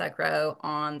mosses that grow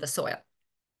on the soil.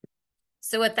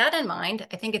 So with that in mind,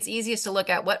 I think it's easiest to look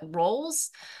at what roles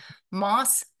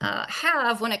moss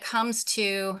have when it comes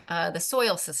to the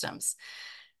soil systems.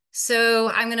 So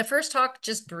I'm going to first talk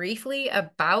just briefly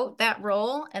about that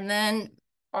role and then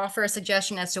offer a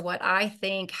suggestion as to what I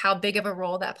think, how big of a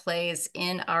role that plays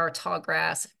in our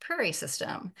tallgrass prairie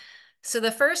system. So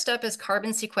the first up is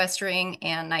carbon sequestering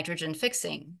and nitrogen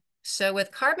fixing. So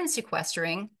with carbon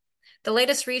sequestering, the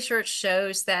latest research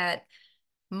shows that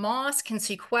moss can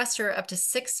sequester up to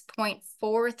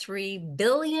 6.43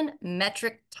 billion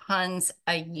metric tons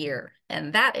a year,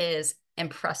 and that is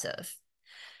impressive.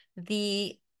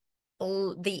 The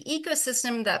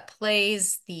ecosystem that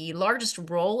plays the largest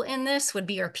role in this would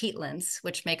be our peatlands,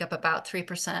 which make up about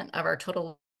 3% of our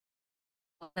total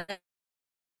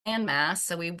land mass.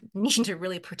 So we need to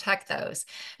really protect those.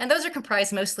 And those are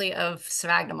comprised mostly of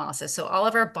sphagnum mosses. So all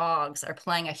of our bogs are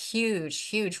playing a huge,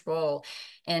 huge role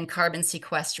in carbon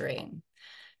sequestering.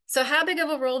 So how big of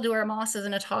a role do our mosses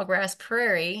in a tallgrass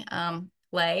prairie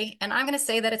play? And I'm going to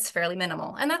say that it's fairly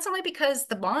minimal. And that's only because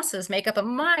the mosses make up a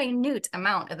minute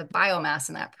amount of the biomass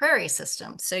in that prairie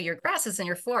system. So your grasses and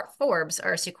your forbs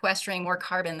are sequestering more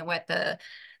carbon than what the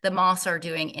moss are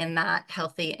doing in that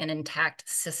healthy and intact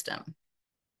system.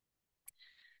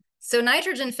 So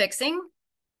nitrogen fixing.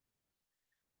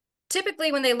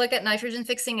 Typically, when they look at nitrogen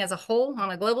fixing as a whole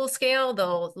on a global scale,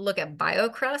 they'll look at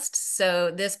biocrust. So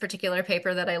this particular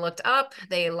paper that I looked up,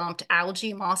 they lumped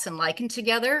algae, moss, and lichen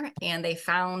together, and they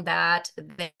found that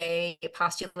they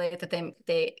postulate that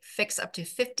they fix up to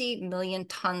 50 million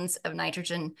tons of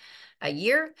nitrogen a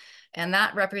year, and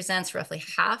that represents roughly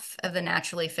half of the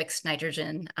naturally fixed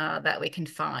nitrogen that we can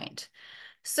find.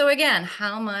 So again,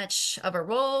 how much of a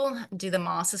role do the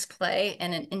mosses play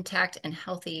in an intact and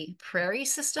healthy prairie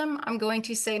system? I'm going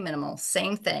to say minimal,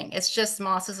 same thing. It's just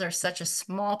mosses are such a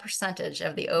small percentage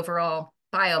of the overall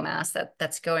biomass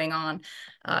that's going on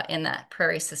in that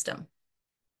prairie system.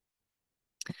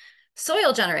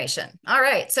 Soil generation. All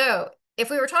right, so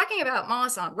if we were talking about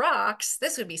moss on rocks,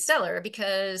 this would be stellar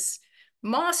because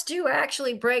moss do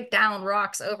actually break down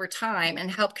rocks over time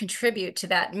and help contribute to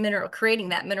that mineral, creating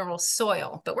that mineral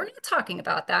soil. But we're not talking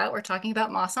about that. We're talking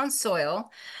about moss on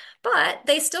soil, but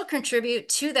they still contribute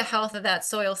to the health of that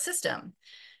soil system.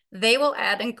 They will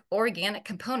add organic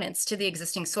components to the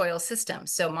existing soil system.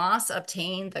 So moss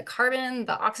obtain the carbon,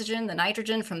 the oxygen, the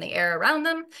nitrogen from the air around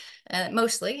them,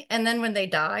 mostly. And then when they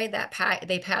die,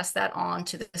 they pass that on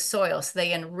to the soil. So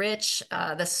they enrich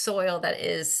the soil that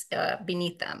is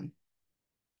beneath them.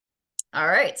 All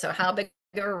right, so how big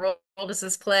of a role does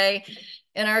this play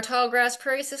in our tall grass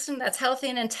prairie system that's healthy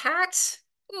and intact?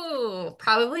 Ooh,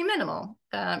 probably minimal.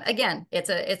 Again, it's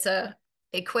a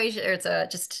equation, or it's a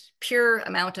just pure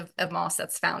amount of moss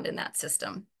that's found in that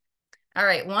system. All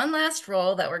right, one last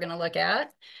role that we're going to look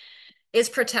at is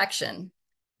protection.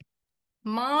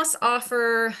 Moss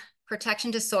offer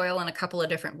protection to soil in a couple of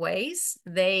different ways.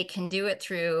 They can do it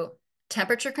through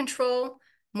temperature control,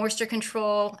 moisture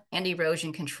control, and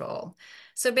erosion control.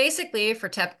 So basically for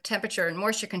temperature and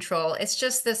moisture control, it's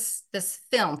just this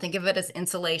film, think of it as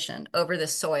insulation over the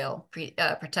soil,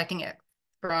 protecting it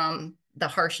from the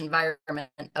harsh environment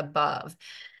above.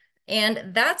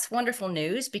 And that's wonderful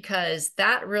news because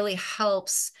that really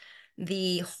helps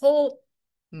the whole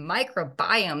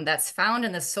microbiome that's found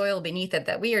in the soil beneath it,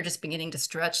 that we are just beginning to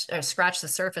scratch the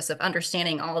surface of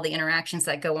understanding all the interactions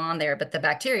that go on there. But the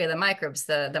bacteria, the microbes,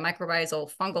 the mycorrhizal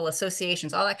fungal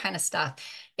associations, all that kind of stuff,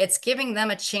 it's giving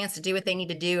them a chance to do what they need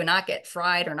to do and not get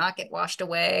fried or not get washed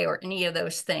away or any of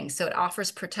those things. So it offers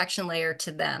protection layer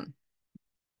to them.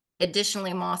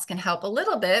 Additionally, moss can help a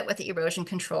little bit with the erosion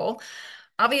control.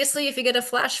 Obviously, if you get a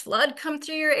flash flood come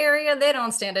through your area, they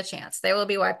don't stand a chance. They will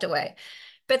be wiped away.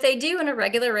 But they do in a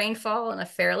regular rainfall and a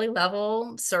fairly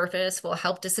level surface will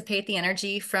help dissipate the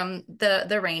energy from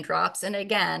the raindrops. And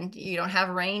again, you don't have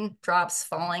raindrops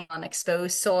falling on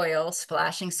exposed soil,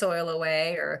 splashing soil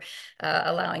away or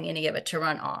allowing any of it to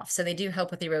run off. So they do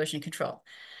help with erosion control.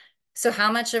 So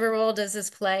how much of a role does this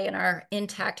play in our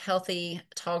intact, healthy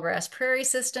tallgrass prairie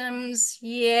systems?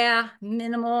 Yeah,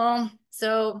 minimal.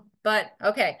 So, but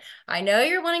okay, I know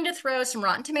you're wanting to throw some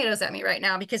rotten tomatoes at me right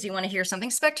now because you want to hear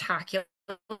something spectacular.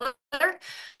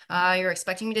 You're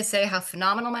expecting me to say how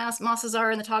phenomenal mosses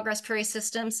are in the tallgrass prairie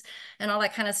systems and all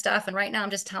that kind of stuff. And right now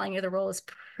I'm just telling you the role is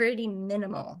pretty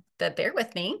minimal, but bear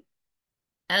with me.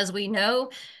 As we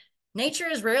know, nature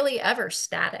is rarely ever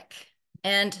static,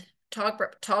 and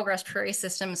tallgrass prairie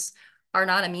systems are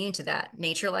not immune to that.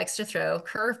 Nature likes to throw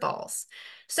curveballs.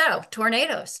 So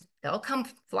tornadoes, they'll come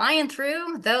flying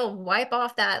through. They'll wipe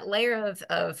off that layer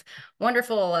of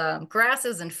wonderful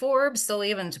grasses and forbs. They'll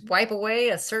even wipe away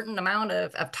a certain amount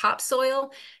of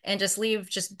topsoil and just leave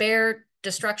just bare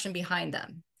destruction behind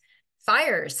them.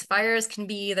 Fires can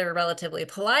be either relatively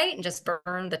polite and just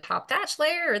burn the top thatch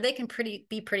layer, or they can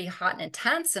be pretty hot and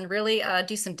intense and really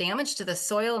do some damage to the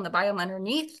soil and the biome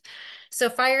underneath. So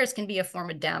fires can be a form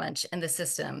of damage in the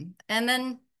system. And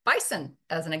then bison,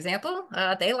 as an example,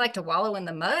 they like to wallow in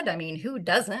the mud. I mean, who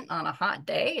doesn't on a hot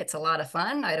day? It's a lot of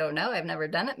fun. I don't know. I've never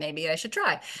done it. Maybe I should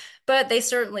try. But they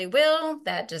certainly will.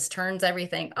 That just turns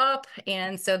everything up.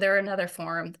 And so they're another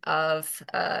form of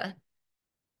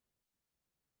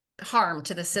harm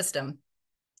to the system.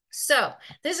 So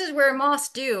this is where moss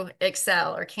do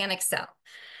excel or can excel.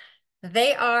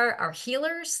 They are our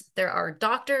healers, they're our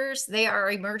doctors, they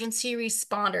are emergency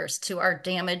responders to our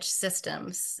damaged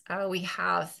systems. We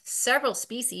have several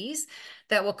species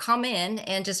that will come in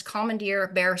and just commandeer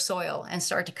bare soil and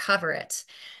start to cover it.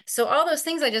 So all those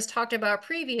things I just talked about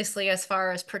previously as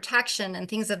far as protection and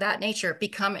things of that nature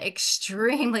become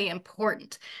extremely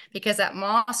important because that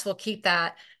moss will keep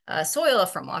that soil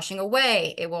from washing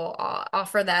away. It will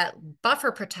offer that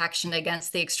buffer protection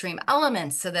against the extreme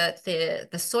elements so that the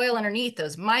soil underneath,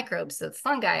 those microbes, the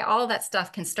fungi, all that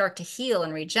stuff can start to heal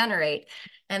and regenerate.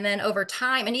 And then over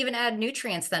time, and even add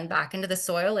nutrients then back into the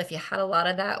soil if you had a lot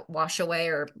of that wash away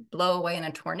or blow away in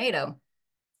a tornado.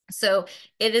 So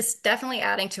it is definitely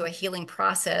adding to a healing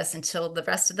process until the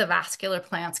rest of the vascular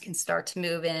plants can start to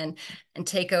move in and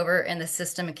take over and the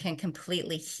system can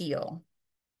completely heal.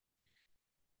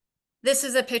 This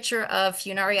is a picture of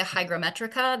Funaria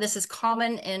hygrometrica. This is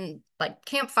common in like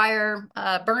campfire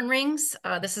burn rings.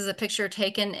 This is a picture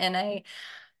taken in a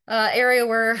area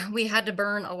where we had to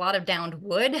burn a lot of downed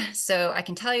wood. So I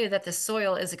can tell you that the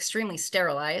soil is extremely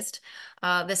sterilized.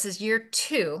 This is year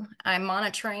 2. I'm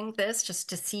monitoring this just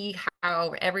to see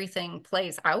how everything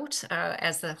plays out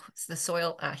as the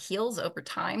soil heals over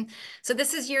time. So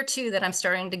this is year 2 that I'm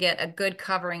starting to get a good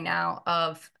covering now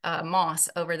of moss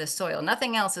over the soil.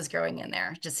 Nothing else is growing in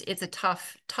there. Just it's a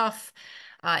tough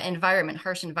environment,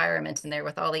 harsh environment in there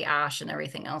with all the ash and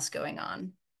everything else going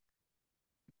on.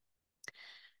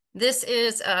 This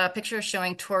is a picture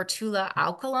showing Tortula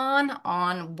alkalon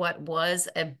on what was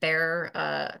a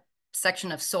bare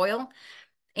section of soil.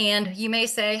 And you may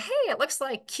say, hey, it looks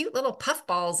like cute little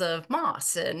puffballs of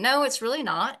moss. No, it's really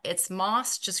not. It's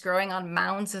moss just growing on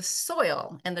mounds of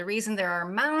soil. And the reason there are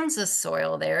mounds of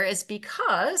soil there is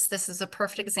because this is a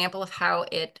perfect example of how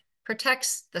it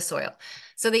protects the soil.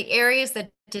 So the areas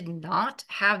that did not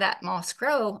have that moss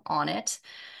grow on it,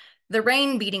 the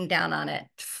rain beating down on it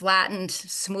flattened,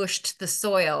 smooshed the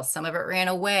soil. Some of it ran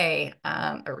away,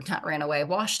 or not ran away,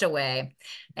 washed away.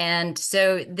 And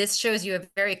so this shows you a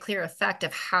very clear effect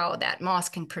of how that moss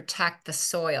can protect the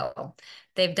soil.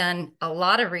 They've done a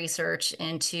lot of research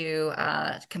into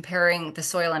comparing the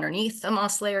soil underneath a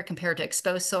moss layer compared to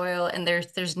exposed soil. And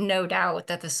there's no doubt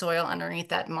that the soil underneath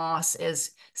that moss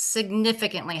is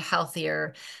significantly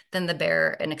healthier than the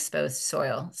bare and exposed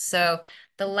soil. So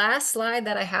the last slide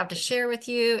that I have to share with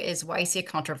you is Weissia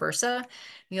controversa.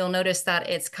 You'll notice that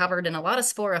it's covered in a lot of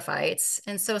sporophytes.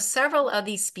 And so several of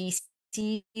these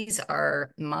species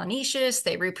are monoecious.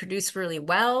 They reproduce really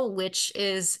well, which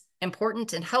is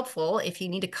important and helpful if you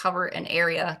need to cover an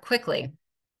area quickly.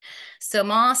 So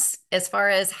moss, as far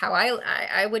as how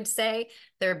I would say,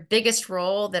 their biggest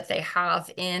role that they have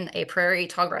in a prairie,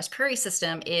 tallgrass prairie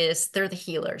system is they're the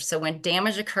healers. So when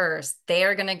damage occurs, they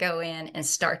are going to go in and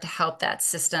start to help that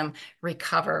system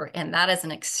recover. And that is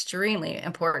an extremely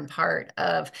important part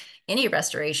of any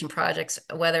restoration projects,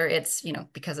 whether it's,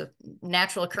 because of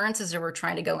natural occurrences or we're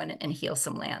trying to go in and heal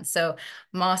some land. So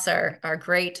moss are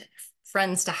great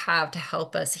friends to have to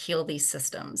help us heal these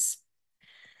systems.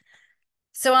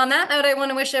 So on that note, I want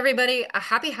to wish everybody a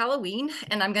happy Halloween,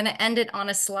 and I'm going to end it on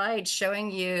a slide showing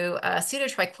you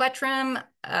Pseudotriquetrum,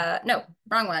 no,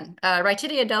 wrong one,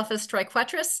 Rhytidiadelphis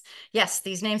triquetris. Yes,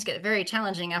 these names get very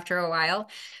challenging after a while,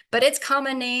 but its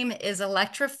common name is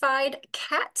electrified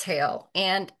cattail,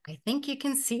 and I think you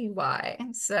can see why.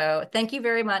 So thank you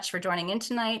very much for joining in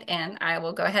tonight, and I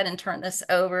will go ahead and turn this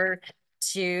over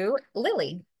to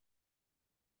Lily.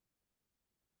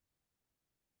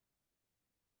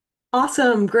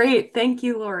 Awesome. Great. Thank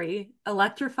you, Lorie.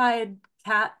 Electrified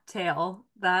cat tail.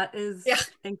 That Yeah.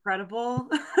 is incredible.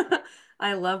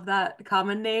 I love that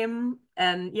common name.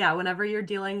 And yeah, whenever you're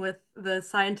dealing with the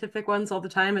scientific ones all the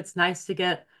time, it's nice to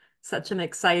get such an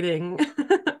exciting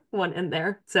one in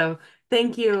there. So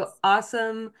thank you.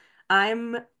 Awesome.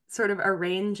 I'm sort of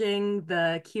arranging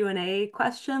the Q&A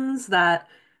questions that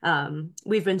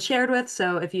we've been shared with.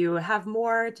 So if you have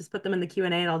more, just put them in the Q&A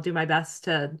and I'll do my best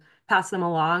to pass them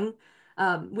along.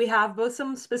 We have both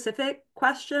some specific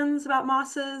questions about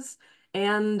mosses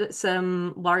and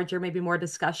some larger, maybe more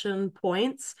discussion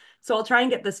points. So I'll try and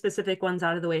get the specific ones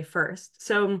out of the way first.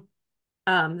 So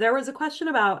there was a question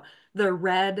about the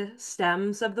red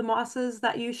stems of the mosses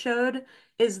that you showed.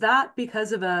 Is that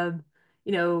because of a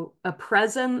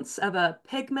presence of a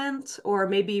pigment, or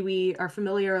maybe we are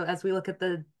familiar as we look at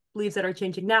the leaves that are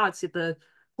changing now, it's the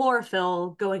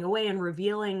chlorophyll going away and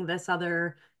revealing this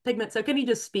other pigment. So can you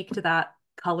just speak to that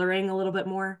coloring a little bit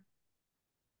more?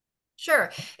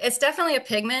 Sure. It's definitely a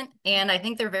pigment, and I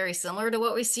think they're very similar to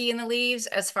what we see in the leaves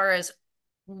as far as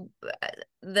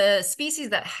the species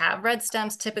that have red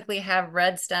stems typically have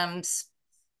red stems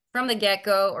from the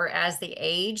get-go or as they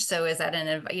age. So is that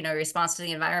an response to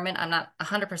the environment? I'm not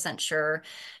 100% sure.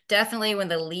 Definitely when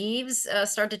the leaves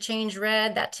start to change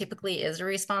red, that typically is a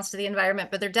response to the environment,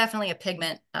 but they're definitely a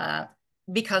pigment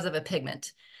because of a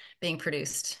pigment being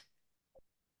produced.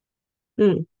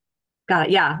 Mm, got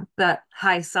it. Yeah, that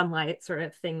high sunlight sort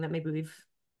of thing that maybe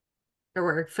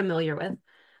we're familiar with.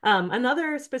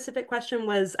 Another specific question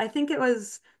was, I think it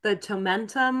was the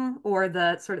tomentum or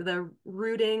the sort of the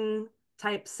rooting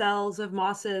type cells of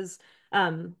mosses.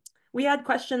 We had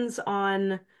questions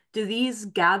on, do these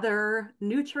gather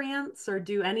nutrients or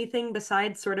do anything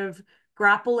besides sort of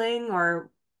grappling,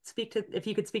 or if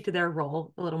you could speak to their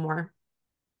role a little more.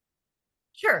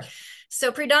 Sure. So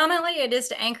predominantly it is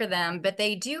to anchor them, but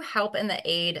they do help in the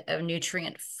aid of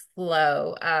nutrient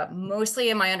flow. Mostly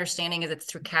in my understanding is it's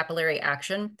through capillary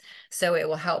action. So it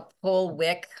will help pull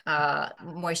wick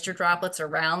moisture droplets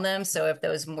around them. So if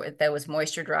those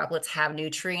moisture droplets have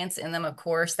nutrients in them, of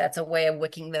course, that's a way of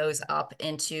wicking those up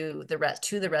into the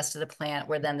rest of the plant,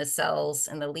 where then the cells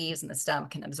and the leaves and the stem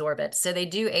can absorb it. So they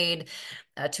do aid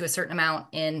to a certain amount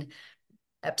in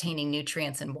obtaining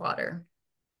nutrients and water.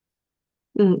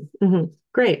 Mm-hmm.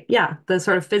 Great. Yeah, the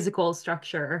sort of physical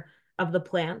structure of the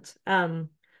plant.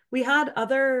 We had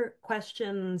other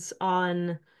questions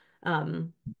on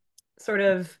sort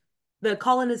of the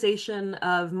colonization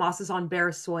of mosses on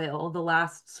bare soil, the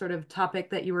last sort of topic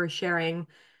that you were sharing.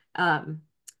 Um,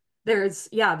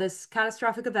 yeah, this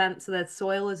catastrophic event, so that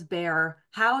soil is bare.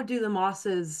 How do the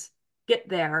mosses get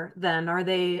there then?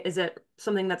 Is it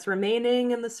something that's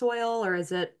remaining in the soil, or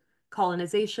is it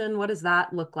colonization? What does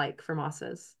that look like for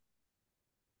mosses?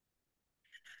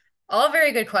 All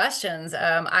very good questions.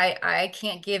 I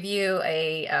can't give you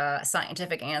a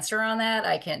scientific answer on that.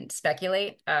 I can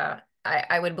speculate.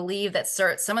 I would believe that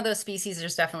some of those species,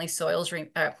 there's definitely soil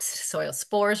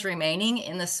spores remaining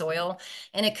in the soil.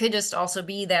 And it could just also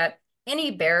be that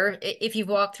any bare, if you've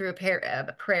walked through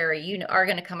a prairie, you are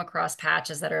going to come across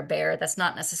patches that are bare. That's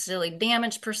not necessarily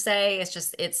damaged per se. It's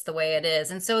just, it's the way it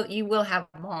is. And so you will have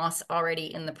moss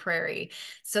already in the prairie.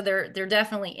 So they're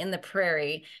definitely in the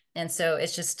prairie. And so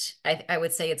it's just, I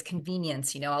would say it's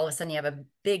convenience. All of a sudden you have a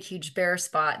big, huge bare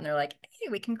spot and they're like, hey,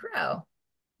 we can grow.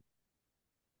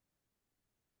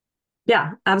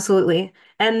 Yeah, absolutely.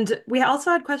 And we also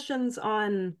had questions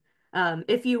on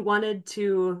if you wanted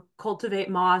to cultivate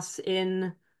moss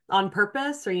in on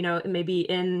purpose, or maybe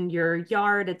in your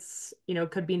yard,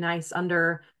 could be nice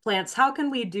under plants. How can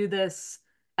we do this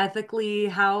ethically?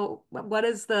 Do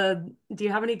you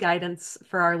have any guidance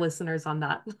for our listeners on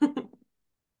that?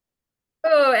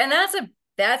 Oh, and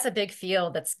that's a big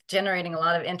field that's generating a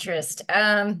lot of interest.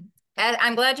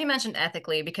 I'm glad you mentioned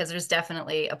ethically because there's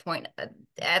definitely a point.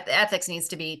 Ethics needs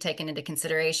to be taken into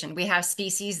consideration. We have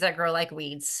species that grow like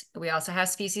weeds. We also have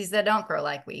species that don't grow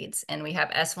like weeds, and we have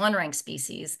S1 rank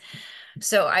species.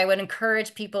 So I would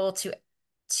encourage people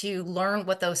to learn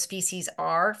what those species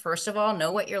are. First of all,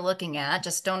 know what you're looking at.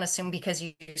 Just don't assume because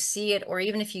you see it, or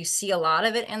even if you see a lot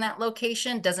of it in that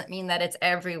location, doesn't mean that it's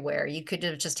everywhere. You could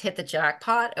have just hit the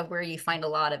jackpot of where you find a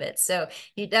lot of it. So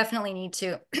you definitely need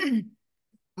to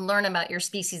learn about your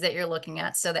species that you're looking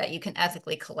at so that you can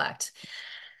ethically collect.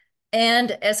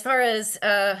 And as far as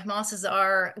mosses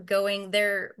are going,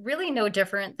 they're really no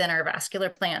different than our vascular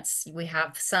plants. We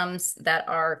have some that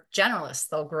are generalists.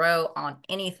 They'll grow on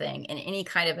anything in any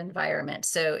kind of environment.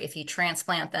 So if you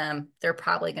transplant them, they're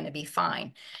probably going to be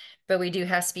fine. But we do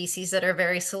have species that are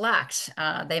very select.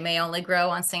 They may only grow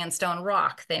on sandstone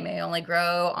rock. They may only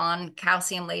grow on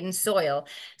calcium-laden soil.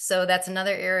 So that's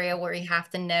another area where you have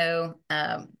to know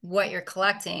what you're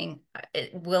collecting.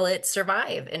 Will it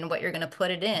survive and what you're going to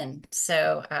put it in?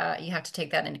 So you have to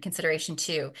take that into consideration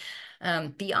too.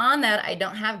 Beyond that, I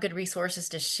don't have good resources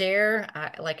to share.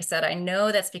 Like I said, I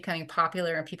know that's becoming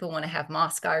popular and people want to have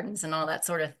moss gardens and all that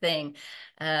sort of thing.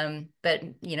 But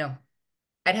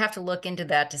I'd have to look into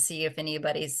that to see if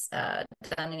anybody's done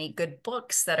any good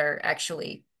books that are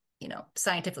actually,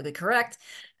 scientifically correct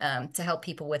to help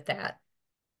people with that.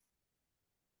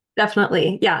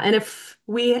 Definitely. Yeah. And if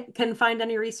we can find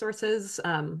any resources,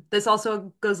 this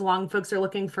also goes along. Folks are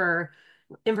looking for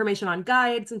information on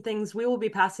guides and things. We will be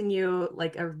passing you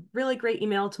like a really great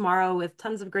email tomorrow with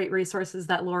tons of great resources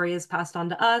that Lorie has passed on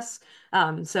to us.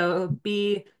 So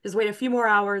just wait a few more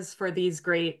hours for these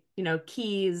great,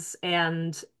 keys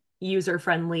and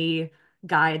user-friendly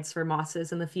guides for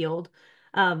mosses in the field.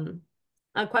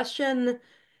 A question.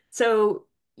 So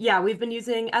yeah, we've been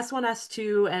using S1,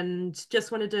 S2, and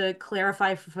just wanted to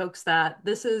clarify for folks that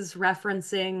this is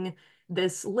referencing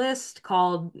this list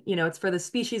called, it's for the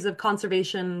species of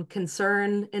conservation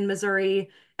concern in Missouri.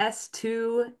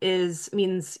 S2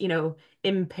 means,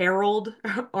 imperiled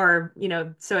or,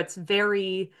 so it's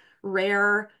very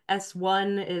rare.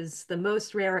 S1 is the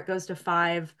most rare. It goes to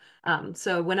 5.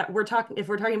 So if we're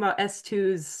talking about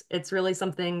S2s, it's really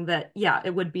something that, yeah, it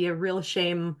would be a real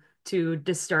shame to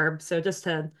disturb. So just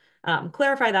to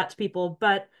clarify that to people.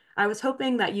 But I was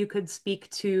hoping that you could speak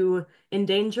to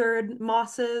endangered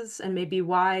mosses and maybe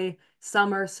why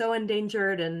some are so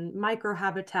endangered and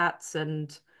microhabitats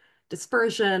and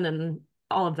dispersion and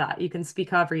all of that. You can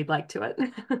speak however you'd like to it.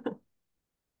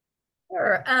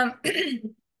 Sure.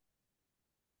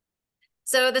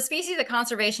 So the species of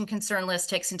conservation concern list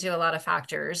takes into a lot of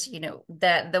factors.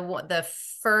 That the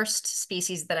first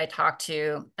species that I talked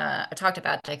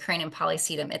about, Dicranium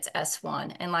polysedum, it's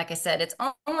S1, and like I said, it's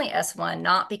only S1,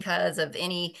 not because of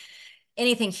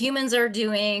anything humans are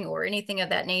doing or anything of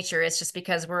that nature. It's just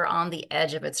because we're on the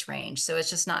edge of its range, so it's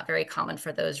just not very common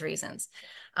for those reasons.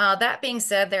 That being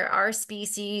said, there are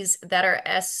species that are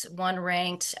S1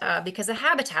 ranked because the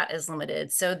habitat is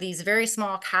limited. So these very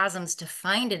small chasms to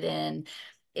find it in,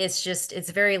 it's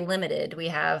very limited. We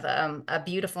have a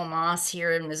beautiful moss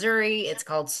here in Missouri. It's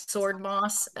called sword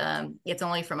moss. It's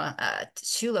only from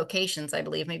 2 locations, I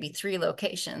believe, maybe 3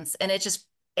 locations. And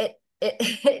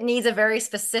it needs a very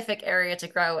specific area to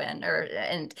grow in,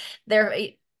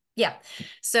 yeah.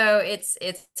 So it's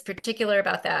particular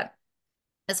about that.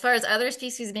 As far as other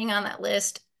species being on that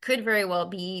list, could very well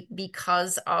be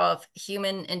because of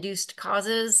human-induced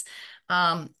causes.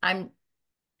 I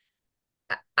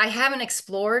haven't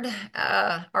explored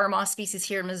our moss species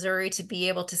here in Missouri to be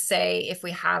able to say if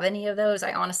we have any of those.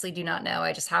 I honestly do not know.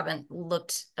 I just haven't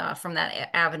looked from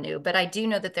that avenue. But I do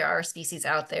know that there are species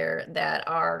out there that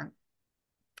are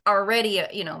already,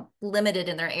 limited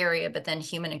in their area, but then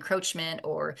human encroachment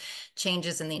or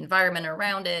changes in the environment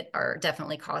around it are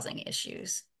definitely causing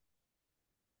issues.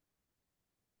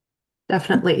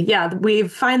 Definitely. Yeah, we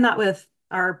find that with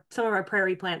some of our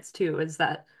prairie plants too, is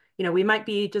that, we might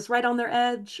be just right on their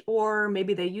edge, or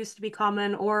maybe they used to be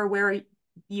common, or where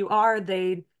you are,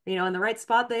 they, in the right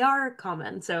spot, they are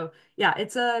common. So yeah,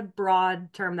 it's a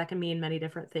broad term that can mean many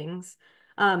different things.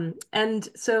 And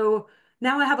so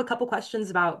now I have a couple questions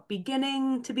about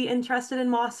beginning to be interested in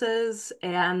mosses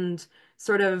and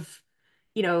sort of,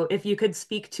 if you could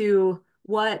speak to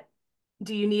what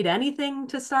do you need anything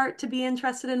to start to be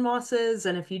interested in mosses?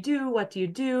 And if you do, what do you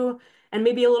do? And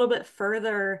maybe a little bit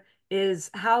further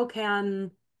is how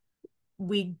can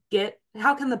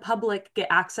the public get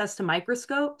access to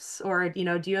microscopes? Or,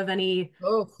 do you have any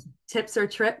Oh, tips or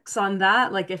tricks on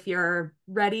that? Like if you're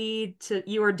ready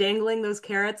you were dangling those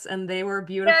carrots and they were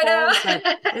beautiful, but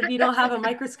I if you don't have a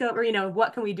microscope, or,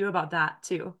 what can we do about that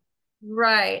too? know.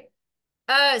 Right.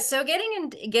 So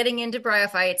getting into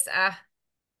bryophytes,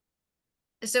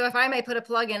 so if I may put a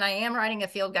plug in, I am writing a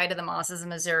field guide to the mosses in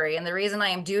Missouri. And the reason I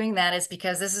am doing that is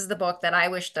because this is the book that I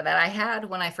wished that I had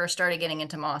when I first started getting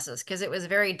into mosses, because it was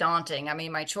very daunting. I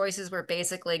mean, my choices were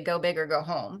basically go big or go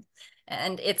home.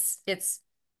 And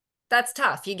that's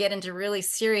tough. You get into really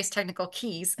serious technical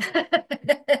keys.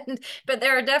 But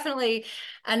there are definitely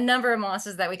a number of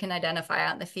mosses that we can identify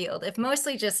out in the field, if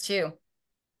mostly just to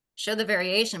show the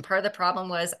variation. Part of the problem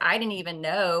was I didn't even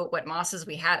know what mosses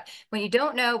we had. When you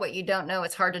don't know what you don't know,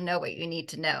 it's hard to know what you need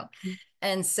to know.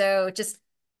 And so just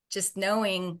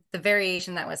knowing the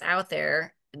variation that was out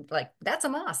there, like that's a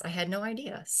moss. I had no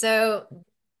idea. So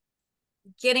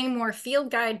getting more field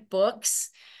guide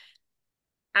books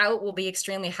out will be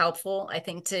extremely helpful, I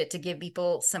think, to give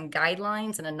people some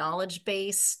guidelines and a knowledge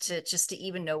base to just to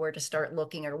even know where to start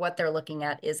looking, or what they're looking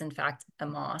at is in fact a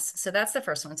moss. So that's the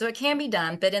first one. So it can be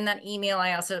done, but in that email,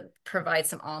 I also provide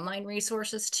some online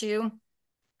resources too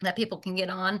that people can get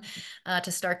on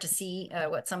to start to see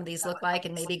what some of these look like,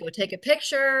 and maybe go take a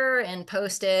picture and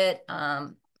post it,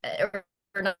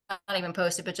 or not even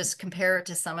post it, but just compare it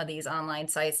to some of these online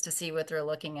sites to see what they're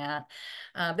looking at.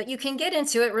 But you can get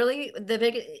into it really.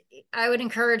 I would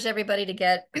encourage everybody to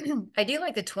get, I do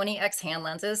like the 20x hand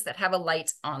lenses that have a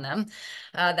light on them.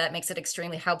 That makes it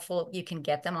extremely helpful. You can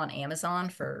get them on Amazon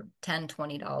for $10,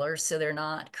 $20, so they're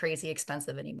not crazy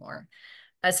expensive anymore.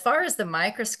 As far as the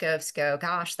microscopes go,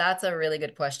 gosh, that's a really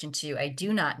good question too. I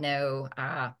do not know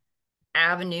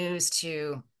avenues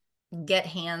to get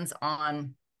hands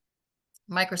on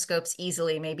microscopes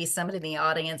easily. Maybe somebody in the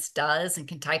audience does and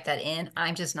can type that in.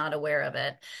 I'm just not aware of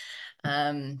it.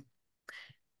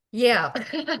 Yeah,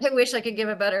 I wish I could give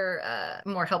a better,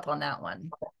 more help on that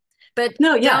one. But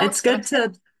No, yeah, don't. it's good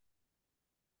to.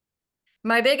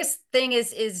 My biggest thing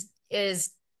is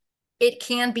it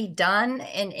can be done,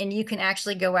 and you can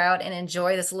actually go out and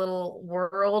enjoy this little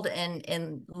world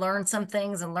and learn some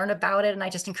things and learn about it. And I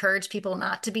just encourage people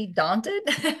not to be daunted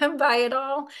by it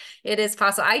all. It is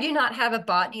possible. I do not have a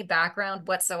botany background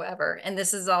whatsoever, and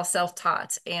this is all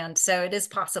self-taught. And so it is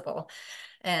possible.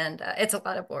 And it's a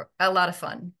lot of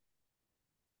fun.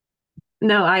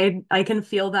 No, I can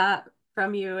feel that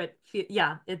from you.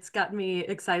 Yeah, it's got me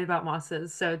excited about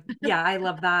mosses. So yeah, I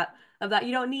love that. Of that,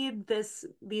 you don't need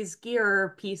these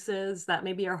gear pieces that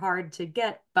maybe are hard to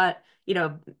get, but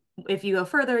if you go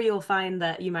further, you'll find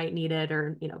that you might need it,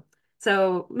 or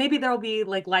so maybe there'll be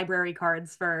like library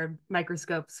cards for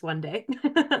microscopes one day.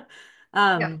 Yeah,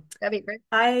 Um, that'd be great.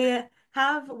 I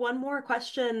have one more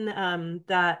question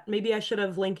that maybe I should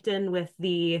have linked in with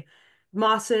the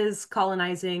mosses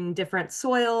colonizing different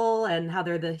soil and how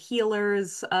they're the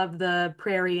healers of the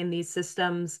prairie in these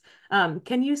systems.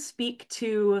 Can you speak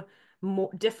to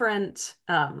different,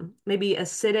 maybe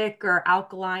acidic or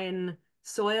alkaline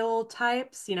soil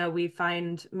types? We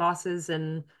find mosses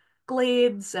in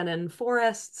glades and in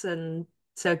forests. And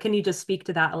so can you just speak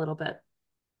to that a little bit?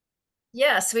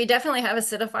 Yes, we definitely have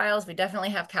acidophiles. We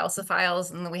definitely have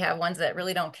calciphiles, and we have ones that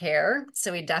really don't care.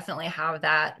 So we definitely have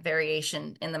that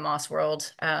variation in the moss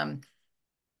world.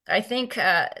 I think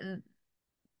the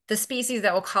species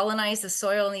that will colonize the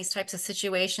soil in these types of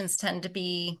situations tend to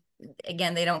be,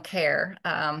 again, they don't care.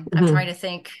 I'm trying Mhm. to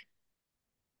think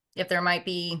if there might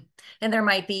be, and there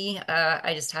might be,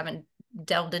 I just haven't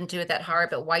delved into it that hard,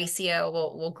 but Weissia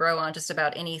will grow on just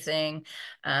about anything.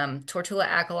 Tortula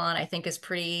acolon, I think, is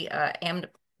pretty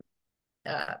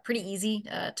easy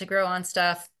to grow on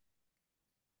stuff.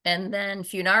 And then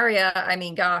Funaria, I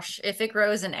mean, gosh, if it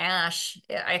grows in ash,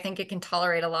 I think it can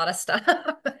tolerate a lot of stuff.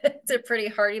 It's a pretty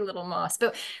hardy little moss,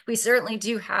 but we certainly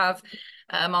do have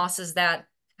mosses that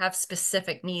have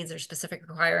specific needs or specific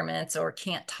requirements, or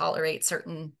can't tolerate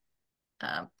certain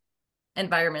um,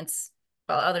 environments,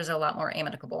 while others are a lot more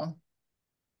amicable.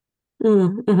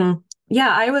 Mm-hmm. Yeah,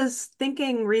 I was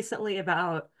thinking recently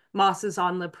about mosses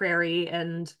on the prairie.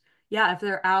 And yeah, if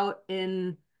they're out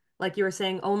in, like you were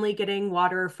saying, only getting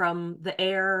water from the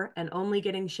air and only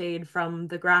getting shade from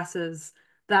the grasses,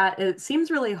 that it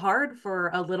seems really hard for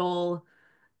a little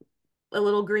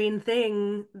green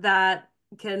thing that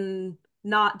can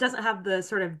not doesn't have the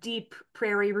sort of deep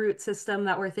prairie root system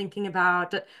that we're thinking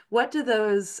about. What do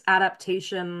those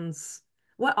adaptations,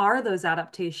 what are those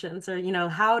adaptations? Or,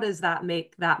 how does that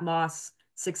make that moss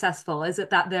successful? Is it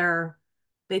that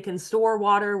they can store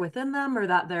water within them, or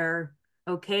that they're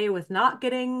okay with not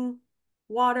getting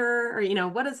water? Or,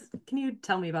 can you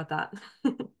tell me about that?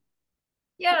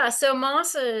 Yeah, so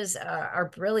mosses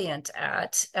are brilliant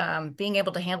at being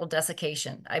able to handle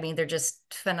desiccation. I mean, they're just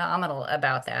phenomenal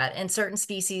about that. And certain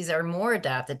species are more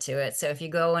adapted to it. So if you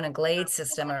go in a glade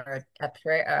system or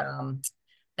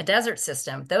a desert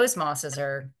system, those mosses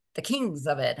are the kings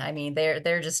of it. I mean,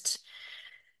 they're just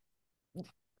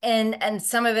and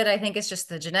some of it I think is just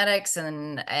the genetics,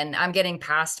 and I'm getting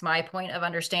past my point of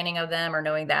understanding of them or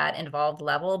knowing that involved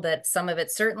level, but some of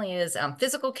it certainly is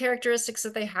physical characteristics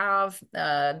that they have.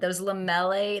 Those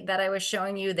lamellae that I was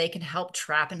showing you, they can help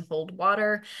trap and hold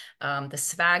water. The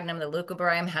sphagnum, the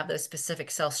leucobrium have those specific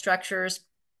cell structures.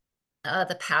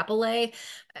 The papillae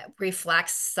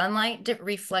reflects sunlight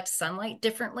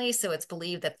differently, so it's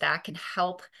believed that that can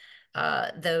help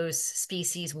those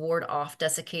species ward off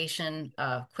desiccation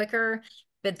quicker.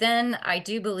 But then I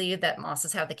do believe that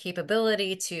mosses have the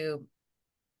capability to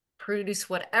produce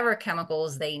whatever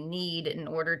chemicals they need in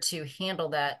order to handle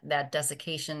that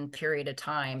desiccation period of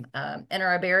time. In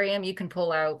our herbarium, you can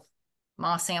pull out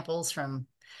moss samples from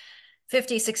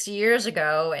 50, 60 years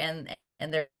ago, and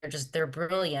they're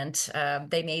brilliant.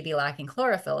 They may be lacking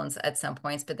chlorophyll at some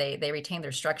points, but they retain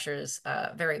their structures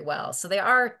very well. So they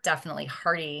are definitely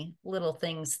hardy little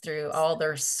things through all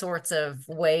their sorts of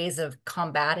ways of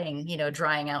combating,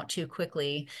 drying out too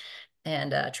quickly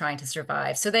and trying to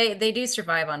survive. So they do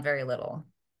survive on very little.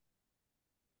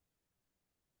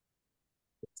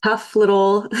 Tough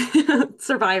little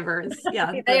survivors.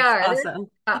 Yeah, They that's are.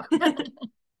 awesome.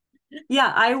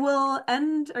 Yeah, I will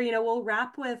end, or, we'll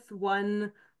wrap with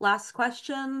one last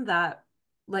question that,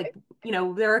 like,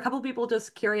 there are a couple people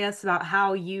just curious about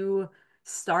how you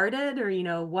started,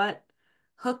 or, what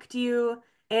hooked you.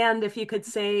 And if you could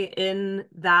say in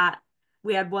that,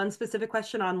 we had one specific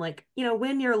question on, like,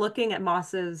 when you're looking at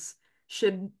mosses,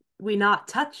 should we not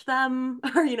touch them?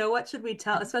 Or, what should we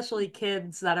tell, especially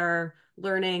kids that are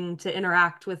learning to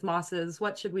interact with mosses?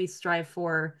 What should we strive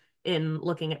for in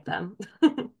looking at them?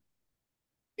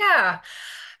 Yeah.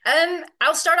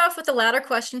 I'll start off with the latter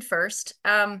question first.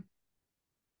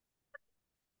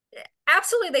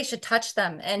 Absolutely, they should touch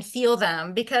them and feel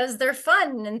them because they're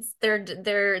fun, and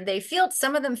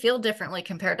some of them feel differently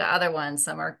compared to other ones.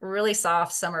 Some are really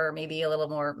soft, some are maybe a little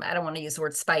more, I don't want to use the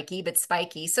word spiky, but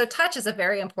spiky. So touch is a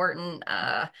very important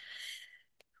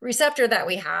receptor that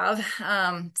we have,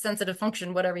 sensitive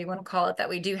function, whatever you want to call it, that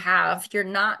we do have. You're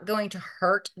not going to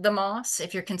hurt the moss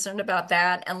if you're concerned about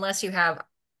that, unless you have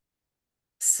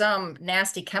some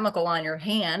nasty chemical on your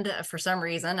hand for some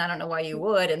reason. I don't know why you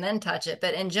would, and then touch it.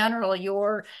 But in general,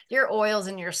 your oils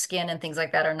in your skin and things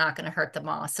like that are not going to hurt the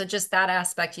moss. So just that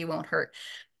aspect you won't hurt.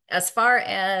 As far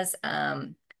as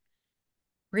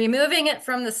removing it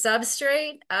from the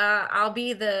substrate, I'll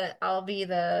be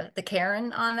the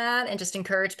Karen on that, and just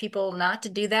encourage people not to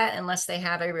do that unless they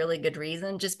have a really good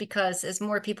reason. Just because as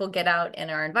more people get out in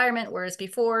our environment, whereas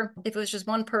before, if it was just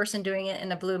one person doing it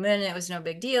in a blue moon, it was no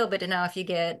big deal. But now, if you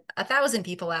get 1,000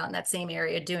 people out in that same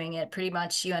area doing it, pretty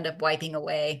much you end up wiping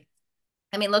away.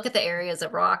 I mean, look at the areas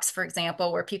of rocks, for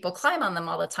example, where people climb on them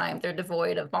all the time. They're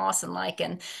devoid of moss and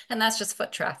lichen, and that's just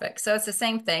foot traffic. So it's the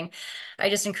same thing. I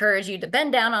just encourage you to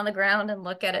bend down on the ground and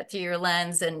look at it through your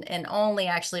lens, and only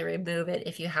actually remove it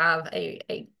if you have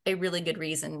a really good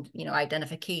reason,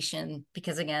 identification,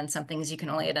 because again, some things you can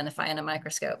only identify in a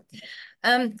microscope.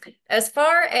 As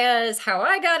far as how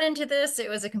I got into this, it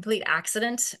was a complete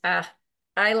accident. I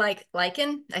like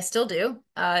lichen. I still do.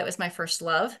 It was my first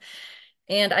love.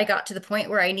 And I got to the point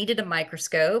where I needed a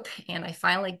microscope, and I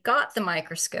finally got the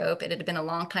microscope. It had been a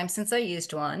long time since I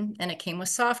used one, and it came with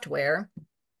software.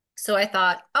 So I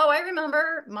thought, oh, I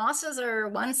remember mosses are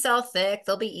 1 cell thick.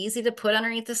 They'll be easy to put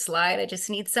underneath the slide. I just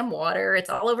need some water. It's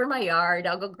all over my yard.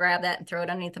 I'll go grab that and throw it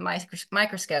underneath the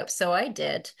microscope. So I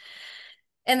did.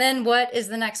 And then what is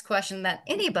the next question that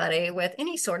anybody with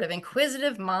any sort of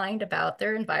inquisitive mind about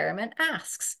their environment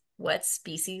asks? What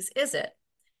species is it?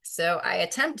 So I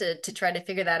attempted to try to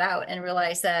figure that out and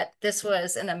realized that this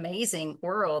was an amazing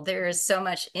world. There is so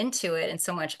much into it and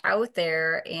so much out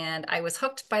there. And I was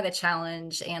hooked by the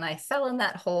challenge and I fell in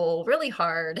that hole really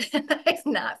hard and I've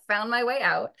not found my way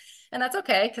out. And that's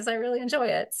okay because I really enjoy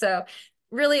it. So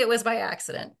really it was by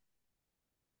accident.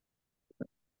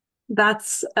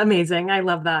 That's amazing. I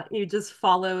love that. You just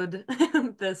followed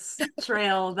this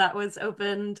trail that was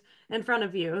opened in front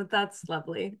of you. That's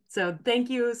lovely. So thank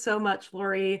you so much,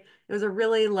 Lorie. It was a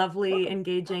really lovely,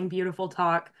 engaging, beautiful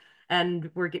talk. And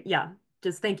yeah,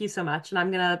 just thank you so much. And I'm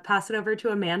going to pass it over to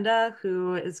Amanda,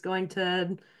 who is going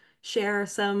to share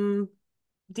some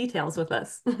details with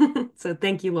us. So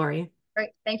thank you, Lorie.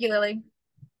 Great. Thank you, Lily.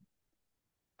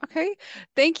 Okay,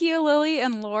 thank you, Lily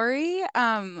and Lorie.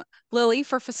 Lily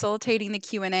for facilitating the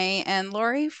Q&A and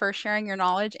Lorie for sharing your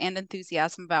knowledge and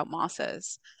enthusiasm about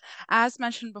mosses. As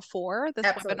mentioned before, this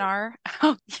Absolutely. webinar,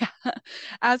 oh yeah,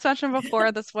 as mentioned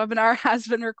before, this webinar has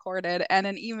been recorded and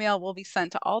an email will be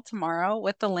sent to all tomorrow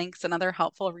with the links and other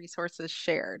helpful resources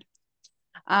shared.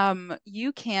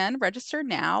 You can register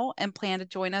now and plan to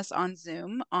join us on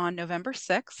Zoom on November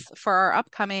 6th for our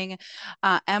upcoming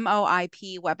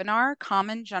MOIP webinar,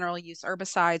 Common General Use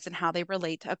Herbicides and How They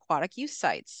Relate to Aquatic Use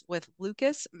Sites with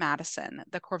Lucas Madison,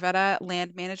 the Corvetta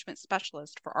Land Management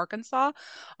Specialist for Arkansas,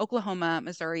 Oklahoma,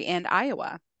 Missouri, and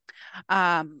Iowa.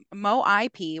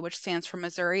 MOIP, which stands for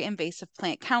Missouri Invasive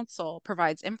Plant Council,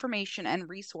 provides information and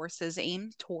resources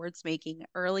aimed towards making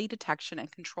early detection and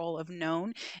control of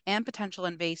known and potential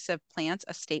invasive plants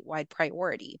a statewide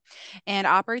priority, and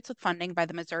operates with funding by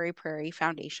the Missouri Prairie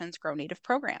Foundation's Grow Native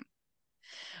program.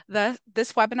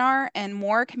 This webinar and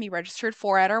more can be registered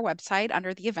for at our website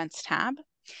under the Events tab.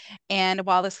 And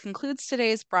while this concludes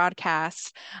today's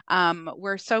broadcast,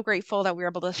 we're so grateful that we were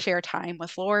able to share time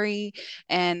with Lorie,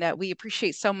 and we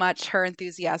appreciate so much her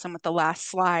enthusiasm with the last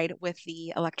slide with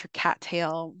the electric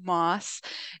cattail moss.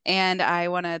 And I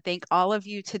want to thank all of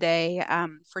you today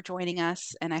for joining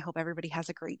us, and I hope everybody has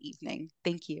a great evening.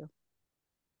 Thank you.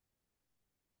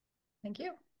 Thank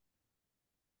you.